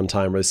exercise one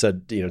time where they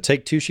said,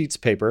 take 2 sheets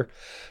of paper.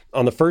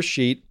 On the first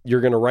sheet,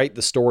 you're going to write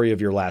the story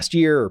of your last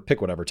year, or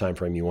pick whatever time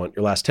frame you want,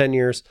 your last 10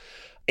 years.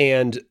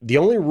 And the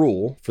only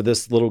rule for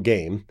this little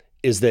game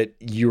is that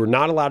you're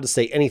not allowed to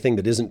say anything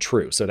that isn't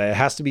true. So it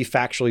has to be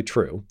factually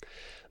true.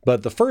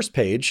 But the first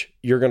page,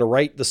 you're going to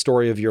write the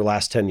story of your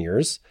last 10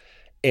 years,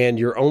 and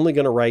you're only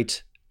going to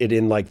write it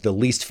in like the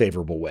least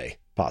favorable way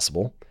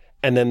possible.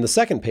 And then the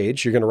second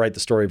page, you're going to write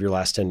the story of your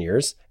last 10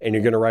 years, and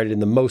you're going to write it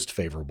in the most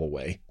favorable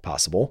way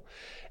possible.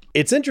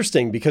 It's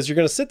interesting because you're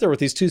going to sit there with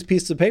these 2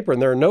 pieces of paper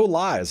and there are no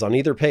lies on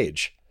either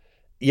page.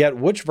 Yet,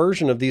 which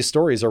version of these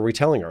stories are we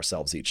telling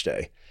ourselves each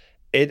day?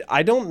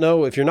 I don't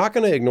know if you're not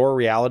going to ignore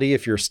reality,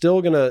 if you're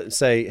still going to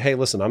say, hey,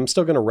 listen, I'm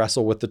still going to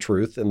wrestle with the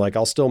truth, and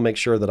I'll still make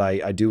sure that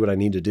I do what I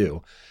need to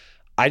do.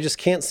 I just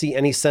can't see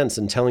any sense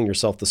in telling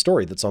yourself the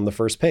story that's on the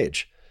first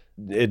page.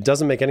 It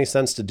doesn't make any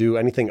sense to do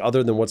anything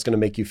other than what's going to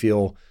make you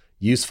feel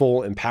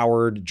useful,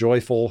 empowered,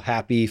 joyful,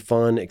 happy,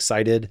 fun,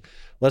 excited.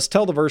 Let's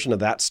tell the version of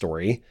that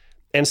story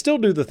and still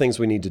do the things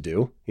we need to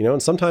do,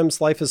 and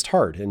sometimes life is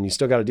hard and you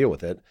still got to deal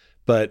with it,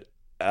 but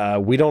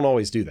we don't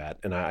always do that.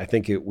 And I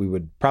think we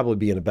would probably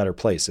be in a better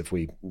place if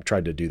we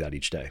tried to do that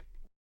each day.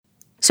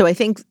 So I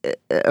think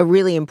a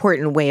really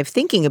important way of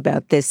thinking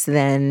about this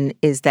then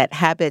is that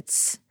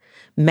habits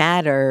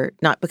matter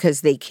not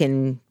because they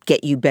can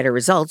get you better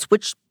results,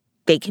 which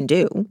they can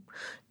do,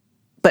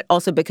 but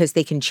also because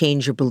they can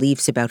change your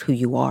beliefs about who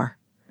you are.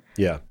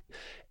 Yeah.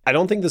 I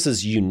don't think this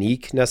is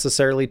unique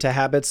necessarily to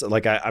habits.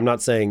 I'm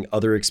not saying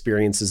other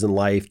experiences in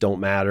life don't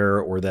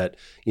matter, or that,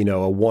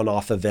 a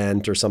one-off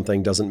event or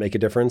something doesn't make a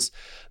difference.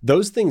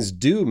 Those things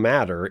do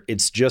matter.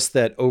 It's just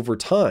that over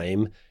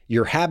time,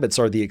 your habits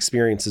are the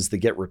experiences that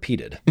get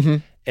repeated. Mm-hmm.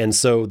 And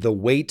so the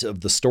weight of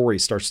the story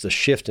starts to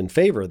shift in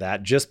favor of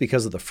that just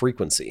because of the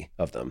frequency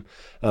of them.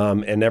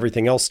 And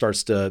everything else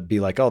starts to be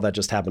like, oh, that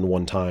just happened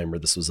one time, or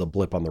this was a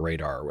blip on the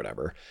radar or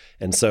whatever.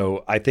 And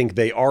so I think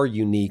they are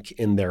unique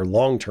in their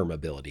long-term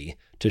ability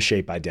to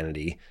shape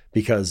identity,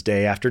 because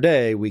day after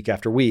day, week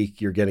after week,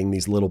 you're getting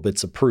these little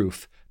bits of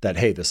proof that,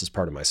 hey, this is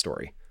part of my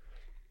story.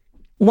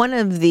 One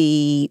of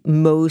the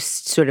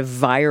most sort of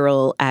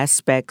viral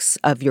aspects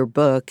of your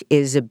book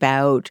is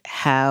about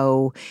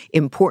how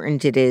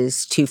important it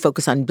is to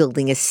focus on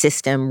building a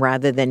system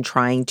rather than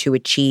trying to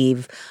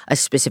achieve a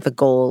specific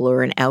goal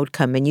or an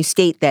outcome. And you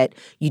state that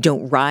you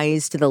don't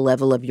rise to the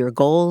level of your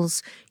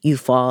goals, you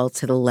fall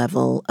to the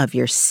level of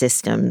your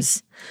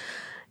systems.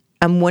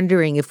 I'm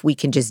wondering if we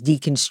can just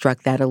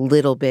deconstruct that a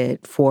little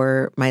bit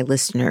for my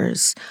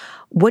listeners.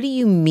 What do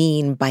you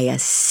mean by a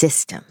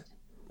system?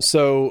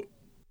 So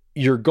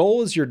your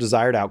goal is your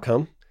desired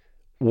outcome.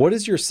 What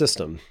is your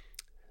system?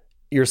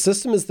 Your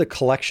system is the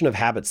collection of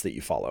habits that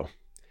you follow.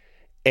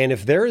 And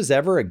if there is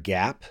ever a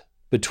gap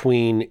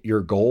between your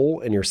goal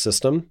and your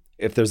system,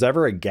 if there's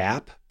ever a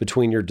gap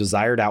between your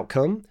desired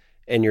outcome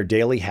and your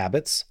daily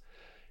habits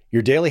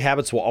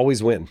will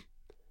always win.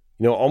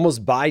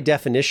 Almost by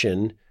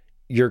definition,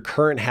 your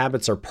current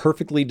habits are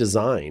perfectly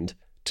designed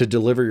to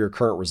deliver your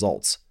current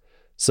results.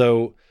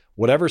 So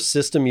whatever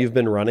system you've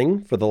been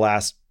running for the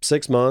last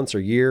 6 months or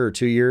year or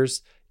 2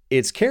 years,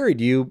 it's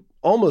carried you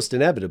almost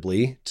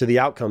inevitably to the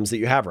outcomes that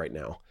you have right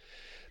now.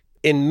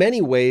 In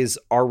many ways,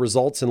 our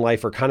results in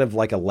life are kind of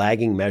like a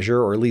lagging measure,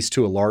 or at least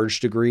to a large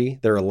degree,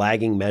 they're a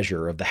lagging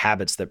measure of the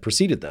habits that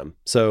preceded them.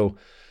 So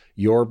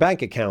your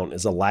bank account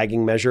is a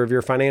lagging measure of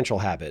your financial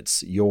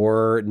habits.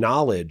 Your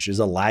knowledge is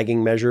a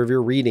lagging measure of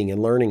your reading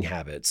and learning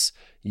habits.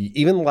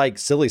 Even like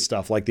silly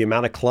stuff like the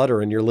amount of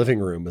clutter in your living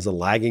room is a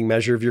lagging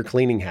measure of your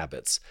cleaning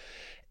habits.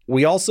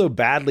 We also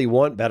badly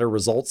want better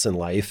results in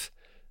life,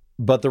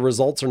 but the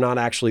results are not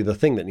actually the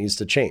thing that needs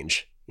to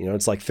change.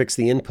 It's like fix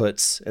the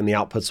inputs and the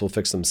outputs will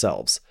fix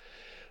themselves.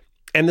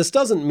 And this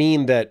doesn't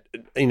mean that,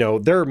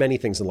 there are many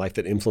things in life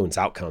that influence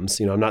outcomes.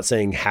 I'm not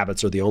saying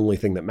habits are the only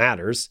thing that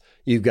matters.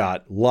 You've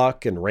got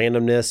luck and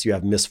randomness, you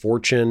have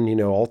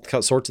misfortune, all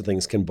sorts of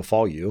things can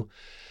befall you.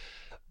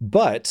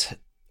 But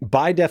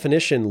by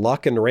definition,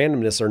 luck and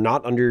randomness are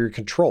not under your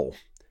control,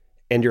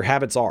 and your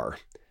habits are.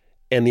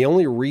 And the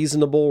only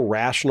reasonable,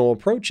 rational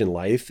approach in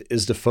life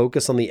is to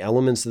focus on the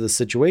elements of the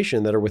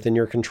situation that are within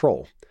your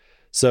control.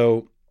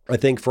 So I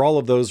think for all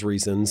of those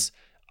reasons,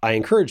 I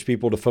encourage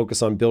people to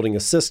focus on building a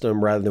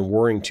system rather than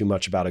worrying too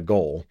much about a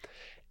goal.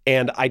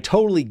 And I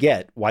totally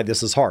get why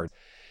this is hard.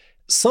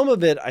 Some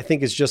of it, I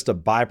think, is just a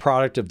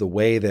byproduct of the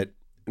way that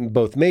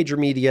both major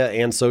media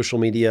and social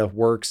media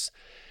works.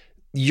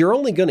 You're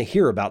only going to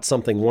hear about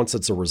something once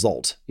it's a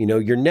result.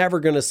 You're never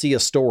going to see a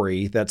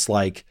story that's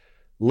like,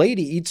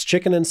 lady eats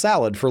chicken and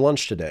salad for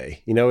lunch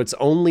today. It's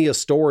only a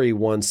story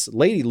once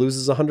lady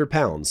loses 100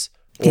 pounds.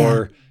 Yeah.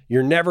 Or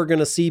you're never going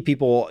to see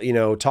people,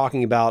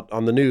 talking about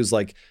on the news,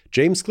 like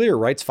James Clear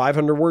writes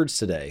 500 words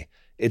today.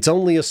 It's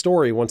only a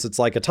story once it's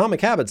like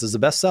Atomic Habits is a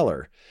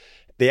bestseller.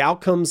 The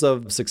outcomes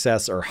of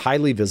success are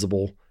highly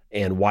visible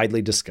and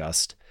widely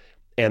discussed.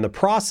 And the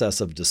process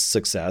of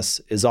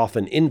success is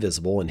often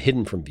invisible and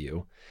hidden from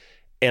view.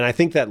 And I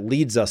think that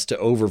leads us to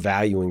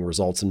overvaluing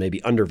results and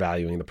maybe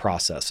undervaluing the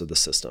process of the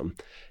system.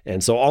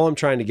 And so all I'm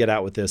trying to get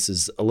at with this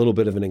is a little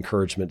bit of an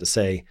encouragement to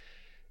say,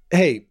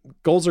 hey,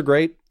 goals are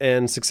great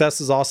and success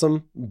is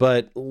awesome,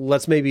 but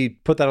let's maybe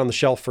put that on the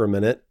shelf for a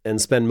minute and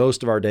spend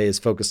most of our days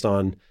focused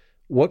on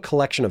what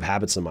collection of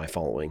habits am I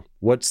following?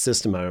 What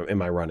system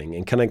am I running?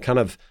 And can I kind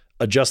of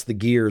adjust the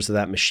gears of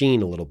that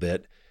machine a little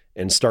bit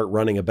and start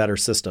running a better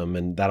system,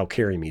 and that'll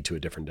carry me to a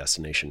different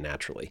destination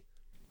naturally.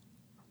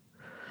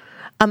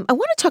 I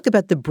want to talk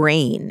about the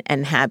brain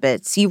and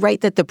habits. You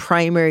write that the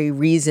primary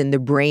reason the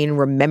brain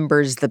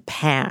remembers the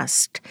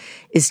past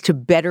is to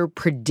better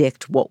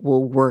predict what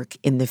will work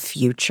in the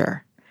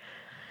future.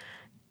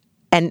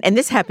 And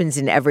this happens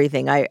in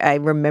everything. I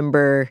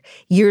remember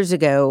years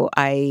ago,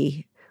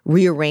 I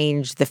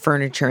rearranged the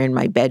furniture in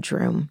my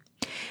bedroom.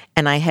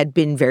 And I had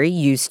been very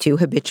used to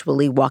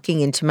habitually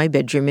walking into my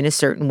bedroom in a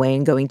certain way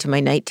and going to my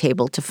night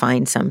table to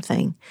find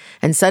something.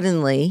 And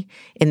suddenly,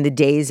 in the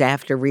days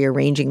after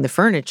rearranging the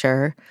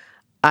furniture,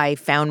 I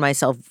found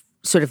myself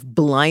sort of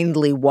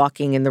blindly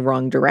walking in the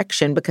wrong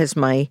direction because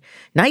my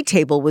night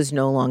table was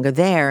no longer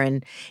there.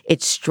 And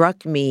it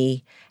struck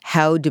me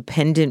how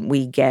dependent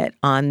we get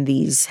on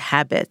these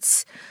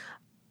habits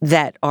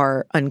that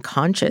are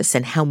unconscious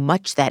and how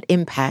much that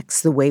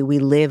impacts the way we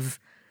live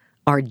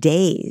our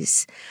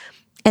days.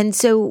 And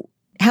so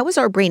how is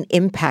our brain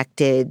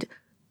impacted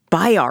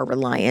by our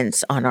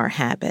reliance on our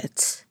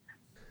habits?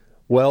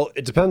 Well,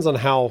 it depends on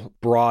how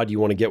broad you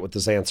want to get with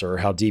this answer or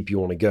how deep you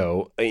want to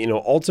go.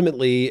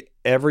 Ultimately,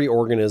 every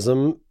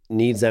organism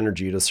needs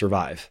energy to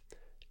survive.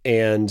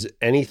 And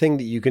anything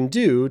that you can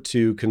do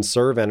to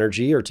conserve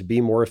energy or to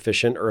be more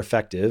efficient or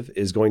effective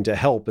is going to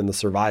help in the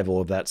survival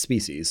of that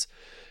species.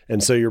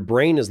 And so your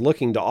brain is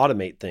looking to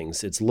automate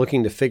things. It's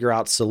looking to figure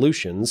out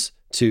solutions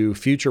to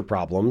future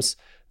problems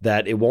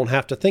that it won't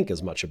have to think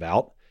as much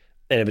about.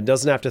 And if it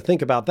doesn't have to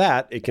think about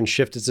that, it can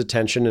shift its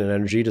attention and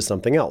energy to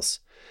something else.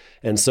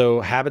 And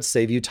so habits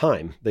save you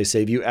time. They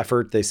save you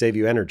effort. They save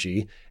you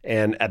energy.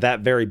 And at that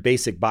very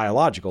basic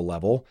biological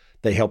level,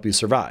 they help you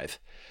survive.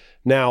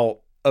 Now,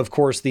 Of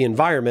course, the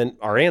environment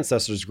our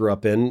ancestors grew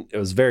up in, it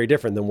was very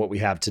different than what we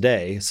have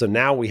today. So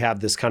now we have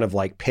this kind of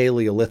like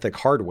Paleolithic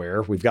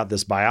hardware. We've got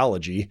this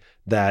biology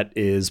that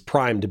is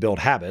primed to build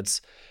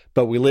habits,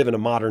 but we live in a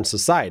modern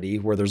society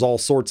where there's all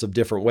sorts of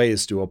different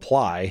ways to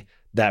apply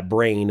that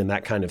brain and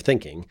that kind of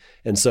thinking.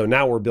 And so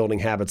now we're building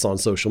habits on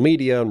social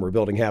media, and we're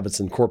building habits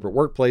in corporate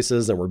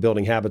workplaces, and we're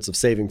building habits of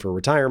saving for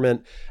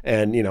retirement.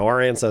 And, our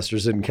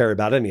ancestors didn't care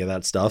about any of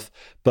that stuff,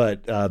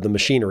 but the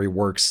machinery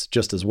works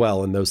just as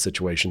well in those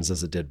situations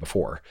as it did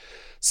before.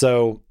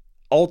 So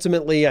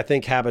ultimately, I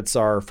think habits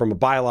are, from a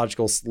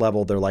biological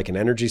level, they're like an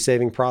energy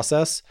saving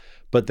process.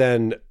 But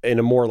then in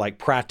a more like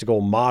practical,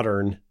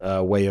 modern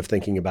way of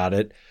thinking about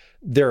it,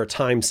 they're a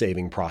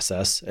time-saving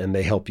process, and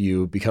they help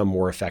you become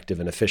more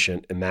effective and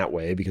efficient in that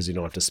way because you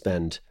don't have to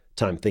spend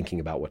time thinking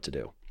about what to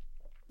do.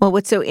 Well,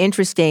 what's so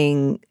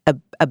interesting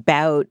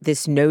about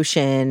this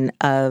notion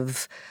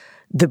of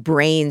the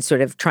brain sort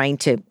of trying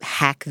to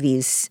hack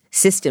these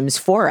systems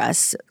for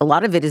us, a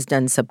lot of it is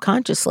done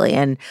subconsciously.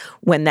 And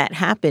when that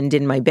happened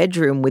in my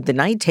bedroom with the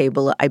night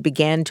table, I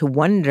began to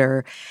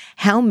wonder,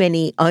 how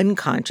many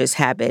unconscious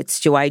habits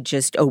do I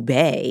just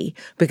obey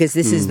because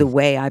this is the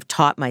way I've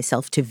taught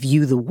myself to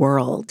view the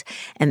world?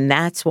 And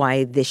that's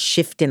why this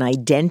shift in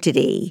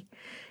identity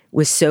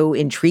was so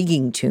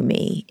intriguing to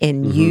me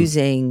in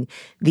using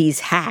these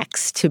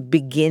hacks to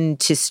begin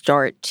to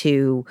start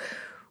to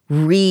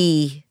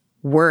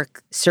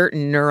rework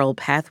certain neural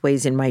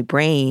pathways in my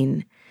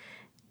brain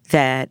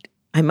that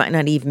I might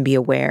not even be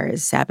aware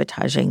is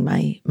sabotaging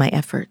my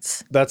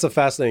efforts. That's a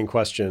fascinating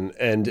question.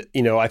 And,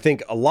 I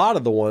think a lot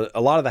of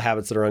the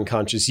habits that are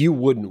unconscious, you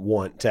wouldn't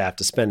want to have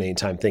to spend any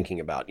time thinking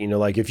about.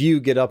 Like if you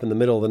get up in the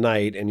middle of the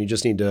night and you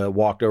just need to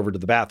walk over to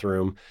the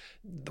bathroom,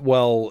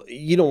 well,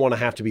 you don't want to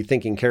have to be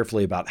thinking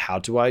carefully about how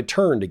do I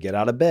turn to get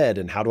out of bed,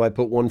 and how do I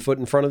put one foot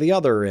in front of the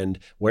other, and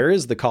where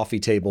is the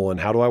coffee table, and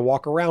how do I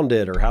walk around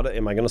it, or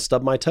am I going to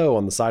stub my toe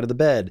on the side of the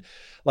bed?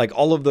 Like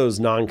all of those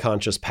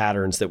non-conscious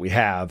patterns that we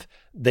have,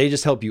 they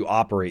just help you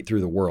operate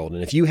through the world.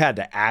 And if you had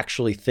to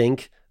actually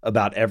think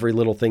about every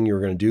little thing you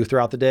were going to do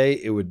throughout the day,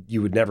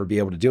 you would never be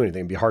able to do anything.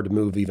 It'd be hard to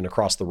move even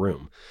across the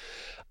room.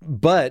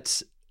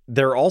 But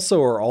there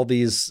also are all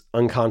these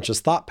unconscious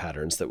thought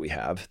patterns that we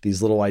have,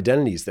 these little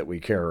identities that we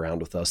carry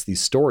around with us,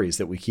 these stories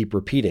that we keep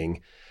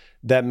repeating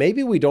that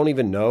maybe we don't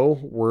even know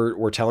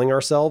we're telling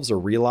ourselves or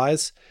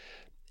realize.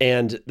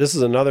 And this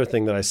is another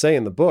thing that I say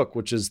in the book,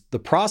 which is the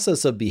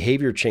process of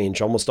behavior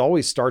change almost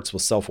always starts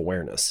with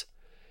self-awareness,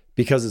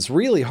 because it's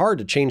really hard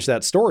to change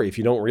that story if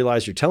you don't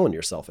realize you're telling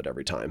yourself it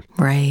every time.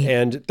 Right.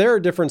 And there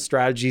are different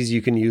strategies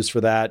you can use for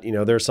that.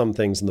 There's some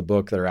things in the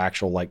book that are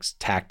actual like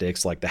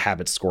tactics, like the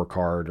habit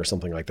scorecard or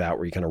something like that,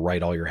 where you kind of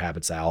write all your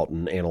habits out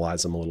and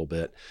analyze them a little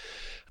bit.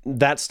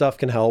 That stuff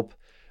can help.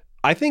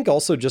 I think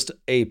also just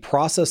a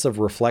process of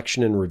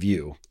reflection and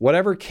review.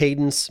 Whatever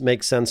cadence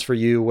makes sense for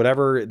you,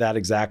 whatever that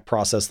exact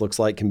process looks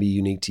like can be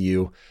unique to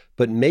you,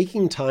 but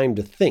making time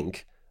to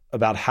think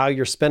about how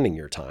you're spending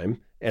your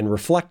time and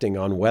reflecting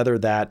on whether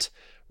that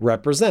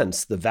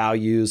represents the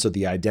values or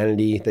the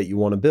identity that you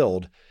want to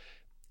build.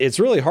 It's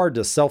really hard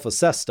to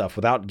self-assess stuff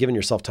without giving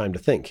yourself time to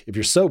think. If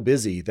you're so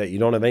busy that you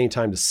don't have any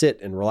time to sit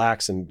and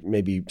relax and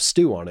maybe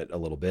stew on it a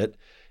little bit,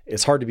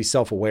 it's hard to be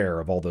self-aware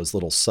of all those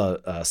little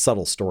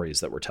subtle stories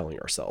that we're telling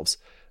ourselves.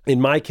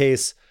 In my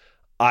case,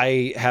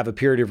 I have a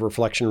period of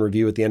reflection and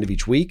review at the end of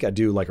each week. I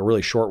do like a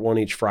really short one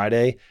each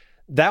Friday.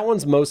 That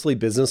one's mostly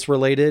business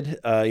related.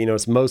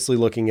 It's mostly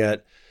looking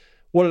at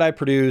what did I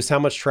produce, how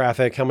much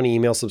traffic, how many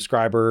email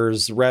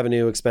subscribers,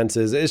 revenue,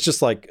 expenses. It's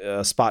just like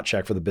a spot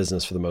check for the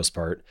business for the most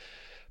part.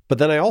 But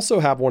then I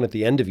also have one at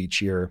the end of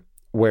each year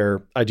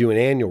where I do an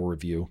annual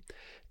review.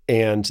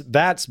 And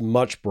that's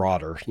much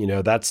broader.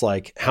 That's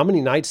like, how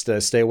many nights did I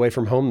stay away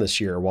from home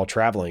this year while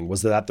traveling?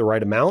 Was that the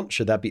right amount?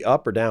 Should that be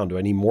up or down? Do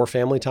I need more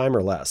family time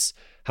or less?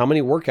 How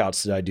many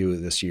workouts did I do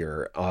this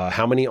year?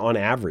 How many on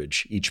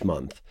average each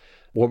month?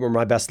 What were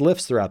my best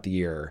lifts throughout the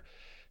year?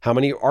 How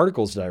many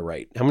articles did I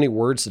write? How many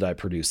words did I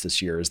produce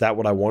this year? Is that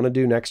what I want to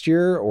do next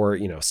year? Or,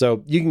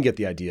 so you can get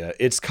the idea.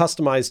 It's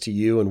customized to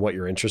you and what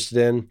you're interested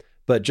in,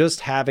 but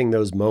just having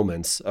those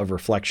moments of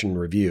reflection and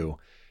review,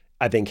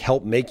 I think,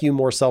 help make you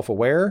more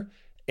self-aware.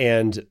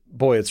 And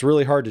boy, it's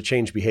really hard to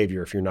change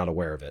behavior if you're not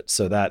aware of it.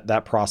 So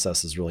that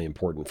process is really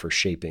important for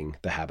shaping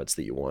the habits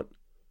that you want.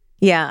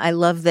 Yeah, I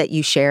love that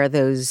you share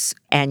those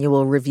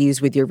annual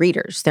reviews with your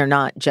readers. They're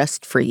not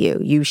just for you.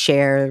 You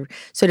share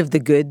sort of the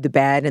good, the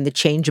bad, and the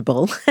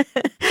changeable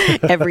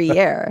every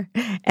year.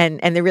 And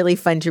they're really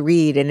fun to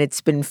read. And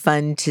it's been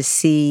fun to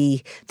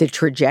see the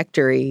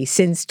trajectory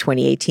since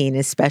 2018,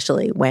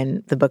 especially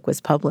when the book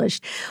was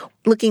published.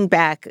 Looking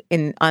back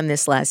on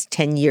this last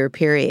 10-year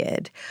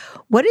period,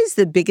 what is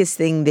the biggest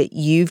thing that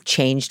you've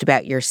changed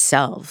about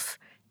yourself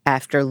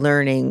after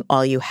learning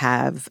all you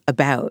have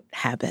about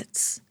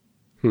habits?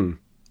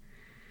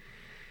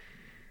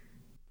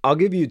 I'll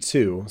give you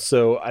two.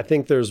 So I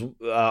think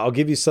I'll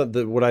give you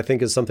what I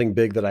think is something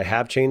big that I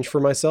have changed for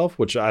myself,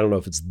 which I don't know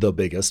if it's the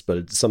biggest, but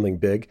it's something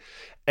big.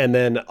 And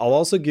then I'll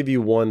also give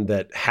you one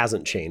that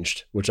hasn't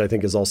changed, which I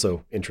think is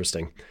also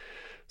interesting.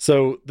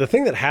 So the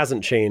thing that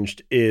hasn't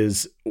changed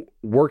is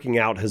working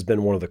out has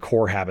been one of the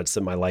core habits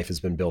that my life has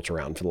been built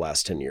around for the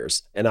last 10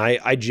 years. And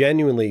I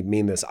genuinely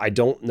mean this. I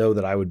don't know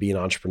that I would be an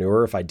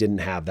entrepreneur if I didn't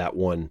have that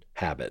one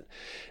habit.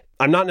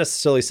 I'm not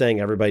necessarily saying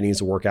everybody needs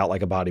to work out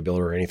like a bodybuilder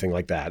or anything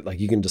like that. Like,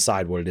 you can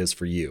decide what it is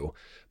for you.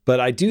 But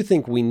I do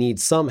think we need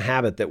some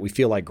habit that we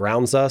feel like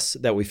grounds us,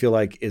 that we feel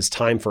like is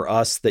time for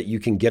us, that you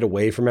can get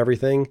away from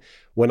everything.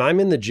 When I'm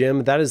in the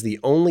gym, that is the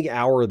only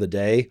hour of the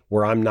day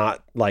where I'm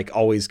not like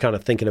always kind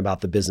of thinking about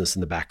the business in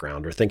the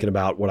background or thinking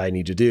about what I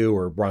need to do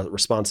or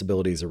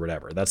responsibilities or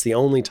whatever. That's the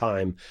only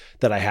time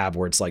that I have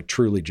where it's like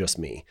truly just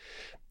me.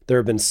 There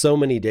have been so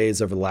many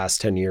days over the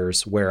last 10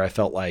 years where I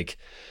felt like,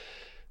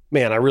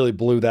 man, I really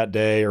blew that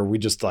day, or we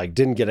just like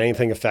didn't get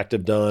anything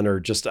effective done, or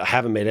just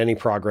haven't made any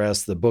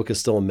progress. The book is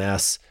still a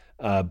mess,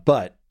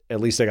 but at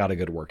least I got a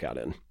good workout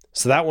in.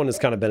 So that one has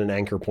kind of been an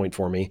anchor point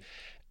for me.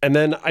 And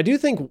then I do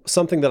think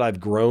something that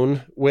I've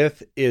grown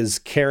with is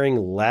caring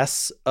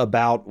less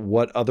about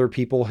what other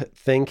people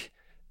think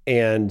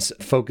and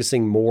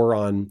focusing more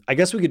on, I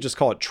guess we could just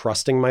call it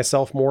trusting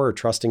myself more, or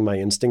trusting my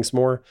instincts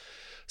more.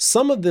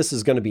 Some of this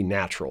is going to be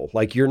natural.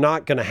 Like, you're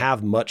not going to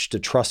have much to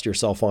trust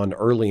yourself on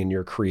early in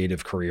your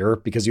creative career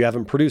because you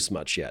haven't produced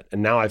much yet.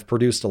 And now I've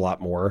produced a lot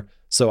more.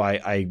 So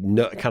I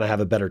know, kind of have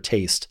a better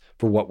taste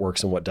for what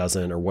works and what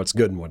doesn't, or what's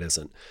good and what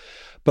isn't.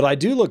 But I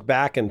do look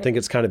back and think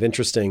it's kind of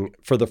interesting.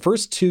 For the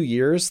first 2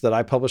 years that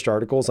I published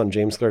articles on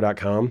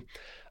jamesclear.com,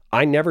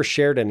 I never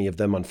shared any of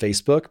them on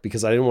Facebook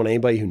because I didn't want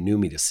anybody who knew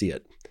me to see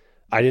it.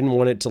 I didn't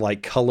want it to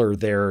like color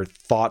their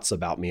thoughts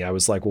about me. I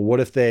was like, well, what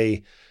if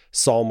they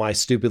saw my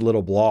stupid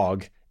little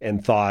blog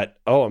and thought,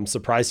 oh, I'm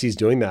surprised he's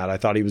doing that. I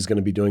thought he was going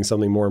to be doing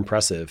something more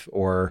impressive.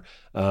 Or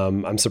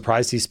I'm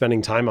surprised he's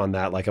spending time on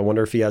that. Like, I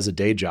wonder if he has a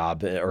day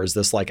job, or is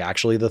this like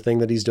actually the thing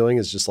that he's doing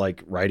is just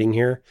like writing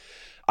here?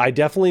 I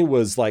definitely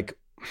was like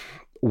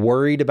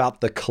worried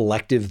about the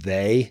collective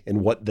they and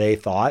what they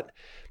thought.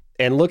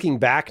 And looking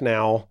back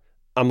now,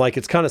 I'm like,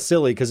 it's kind of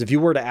silly, because if you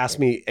were to ask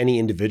me any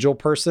individual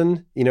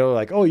person, you know,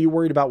 like, oh, you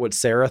worried about what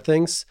Sarah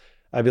thinks?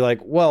 I'd be like,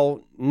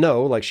 well,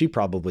 no, like, she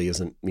probably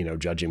isn't, you know,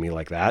 judging me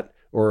like that.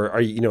 Or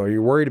are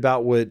you worried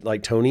about what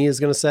like Tony is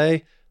going to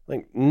say?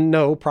 Like,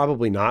 no,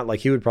 probably not. Like,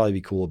 he would probably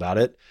be cool about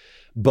it.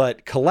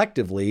 But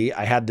collectively,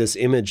 I had this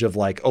image of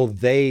like, oh,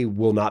 they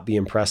will not be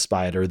impressed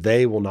by it, or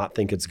they will not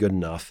think it's good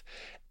enough.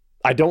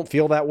 I don't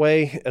feel that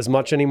way as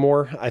much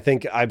anymore. I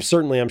think I'm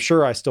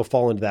sure I still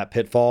fall into that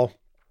pitfall,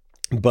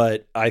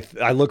 but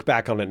I look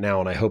back on it now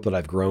and I hope that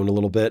I've grown a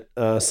little bit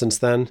since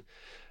then.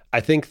 I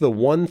think the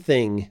one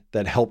thing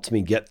that helped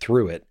me get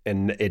through it,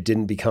 and it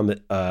didn't become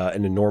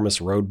an enormous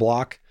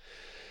roadblock,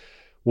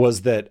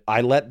 was that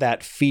I let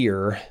that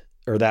fear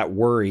or that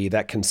worry,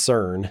 that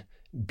concern,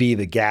 be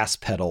the gas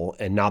pedal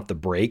and not the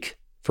brake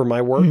for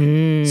my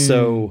work.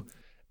 So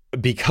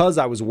because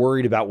I was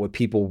worried about what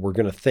people were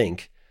going to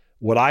think,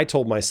 what I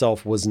told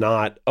myself was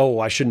not, oh,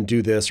 I shouldn't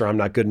do this, or I'm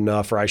not good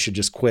enough, or I should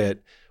just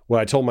quit. What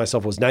I told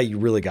myself was, now you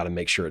really got to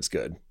make sure it's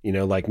good. You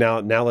know, like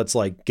now let's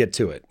like get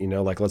to it, you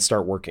know, like let's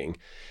start working.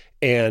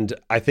 And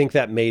I think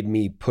that made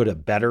me put a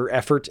better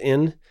effort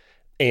in.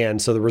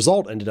 And so the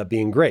result ended up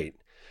being great.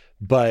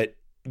 But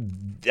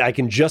I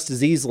can just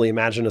as easily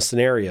imagine a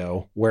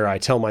scenario where I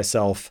tell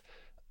myself,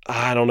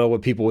 I don't know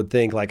what people would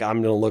think. Like,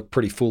 I'm going to look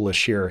pretty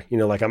foolish here. You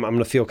know, like I'm going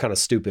to feel kind of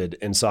stupid.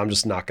 And so I'm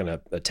just not going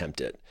to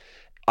attempt it.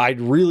 I'd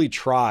really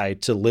try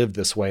to live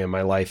this way in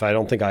my life. I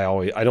don't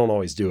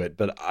always do it,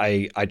 but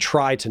I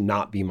try to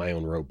not be my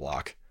own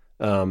roadblock.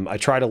 I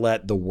try to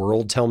let the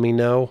world tell me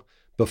no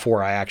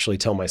before I actually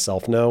tell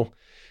myself no.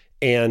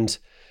 And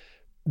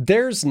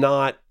there's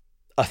not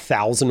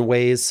 1,000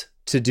 ways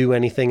to do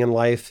anything in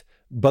life,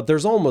 but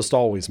there's almost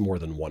always more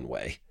than one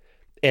way.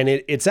 And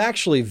it's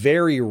actually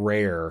very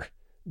rare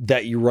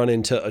that you run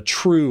into a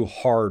true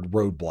hard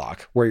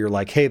roadblock where you're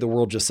like, hey, the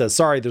world just says,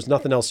 sorry, there's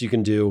nothing else you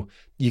can do.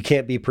 You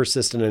can't be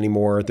persistent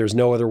anymore. There's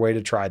no other way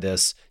to try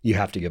this. You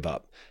have to give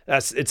up.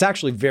 It's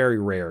actually very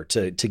rare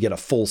to get a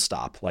full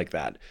stop like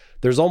that.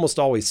 There's almost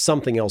always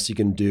something else you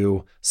can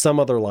do, some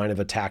other line of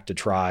attack to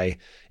try,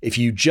 if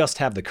you just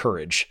have the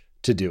courage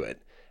to do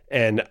it.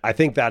 And I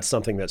think that's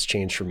something that's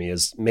changed for me,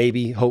 is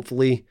maybe,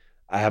 hopefully,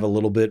 I have a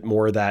little bit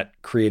more of that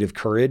creative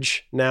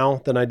courage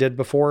now than I did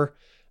before.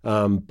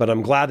 But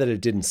I'm glad that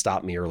it didn't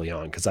stop me early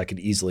on, because I could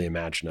easily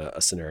imagine a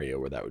scenario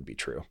where that would be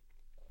true.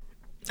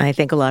 I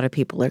think a lot of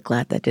people are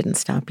glad that didn't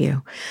stop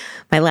you.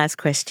 My last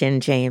question,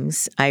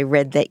 James, I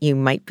read that you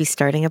might be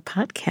starting a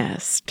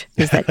podcast.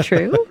 Is that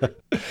true?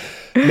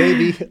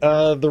 Maybe.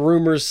 The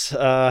rumors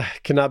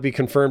cannot be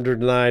confirmed or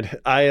denied.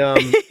 I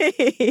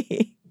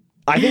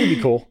think it'd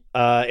be cool.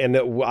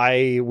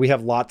 We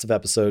have lots of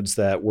episodes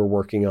that we're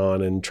working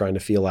on and trying to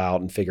feel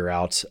out and figure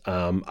out.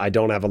 I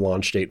don't have a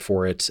launch date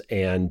for it.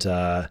 And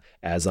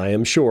as I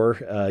am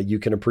sure you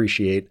can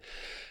appreciate,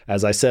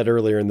 as I said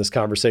earlier in this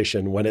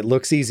conversation, when it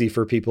looks easy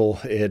for people,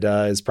 it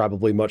is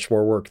probably much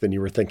more work than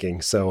you were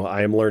thinking. So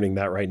I am learning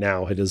that right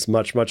now. It is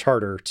much, much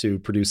harder to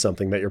produce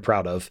something that you're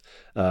proud of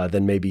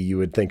than maybe you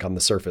would think on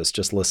the surface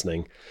just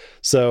listening.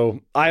 So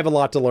I have a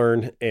lot to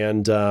learn,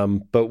 and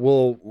but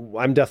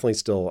I'm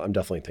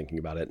definitely thinking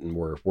about it, and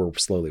we're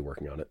slowly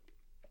working on it.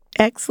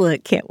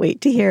 Excellent. Can't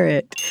wait to hear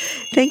it.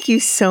 Thank you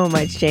so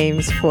much,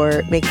 James,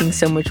 for making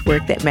so much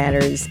work that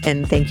matters.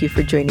 And thank you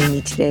for joining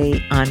me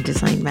today on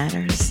Design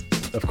Matters.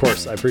 Of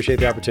course. I appreciate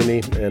the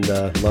opportunity and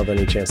love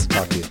any chance to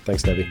talk to you.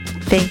 Thanks, Debbie.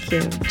 Thank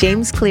you.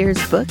 James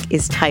Clear's book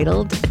is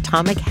titled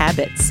Atomic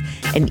Habits,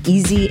 an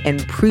easy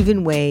and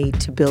proven way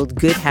to build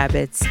good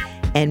habits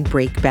and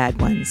break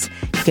bad ones.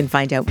 You can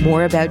find out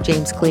more about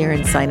James Clear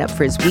and sign up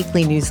for his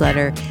weekly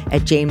newsletter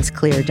at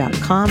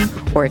jamesclear.com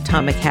or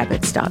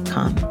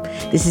atomichabits.com.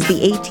 This is the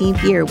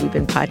 18th year we've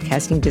been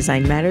podcasting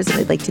Design Matters, and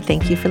I'd like to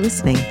thank you for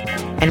listening.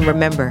 And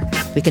remember,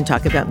 we can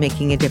talk about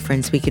making a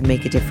difference, we can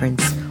make a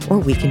difference, or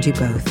we can do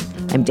both.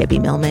 I'm Debbie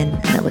Millman,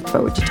 and I look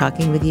forward to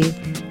talking with you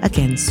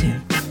again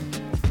soon.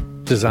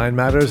 Design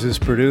Matters is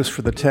produced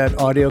for the TED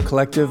Audio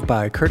Collective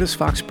by Curtis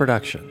Fox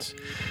Productions.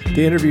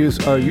 The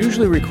interviews are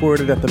usually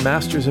recorded at the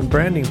Masters in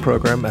Branding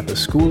program at the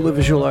School of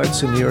Visual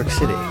Arts in New York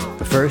City,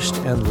 the first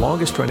and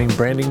longest-running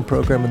branding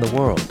program in the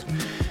world.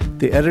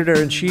 The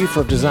editor-in-chief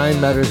of Design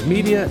Matters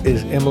Media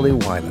is Emily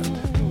Weiland.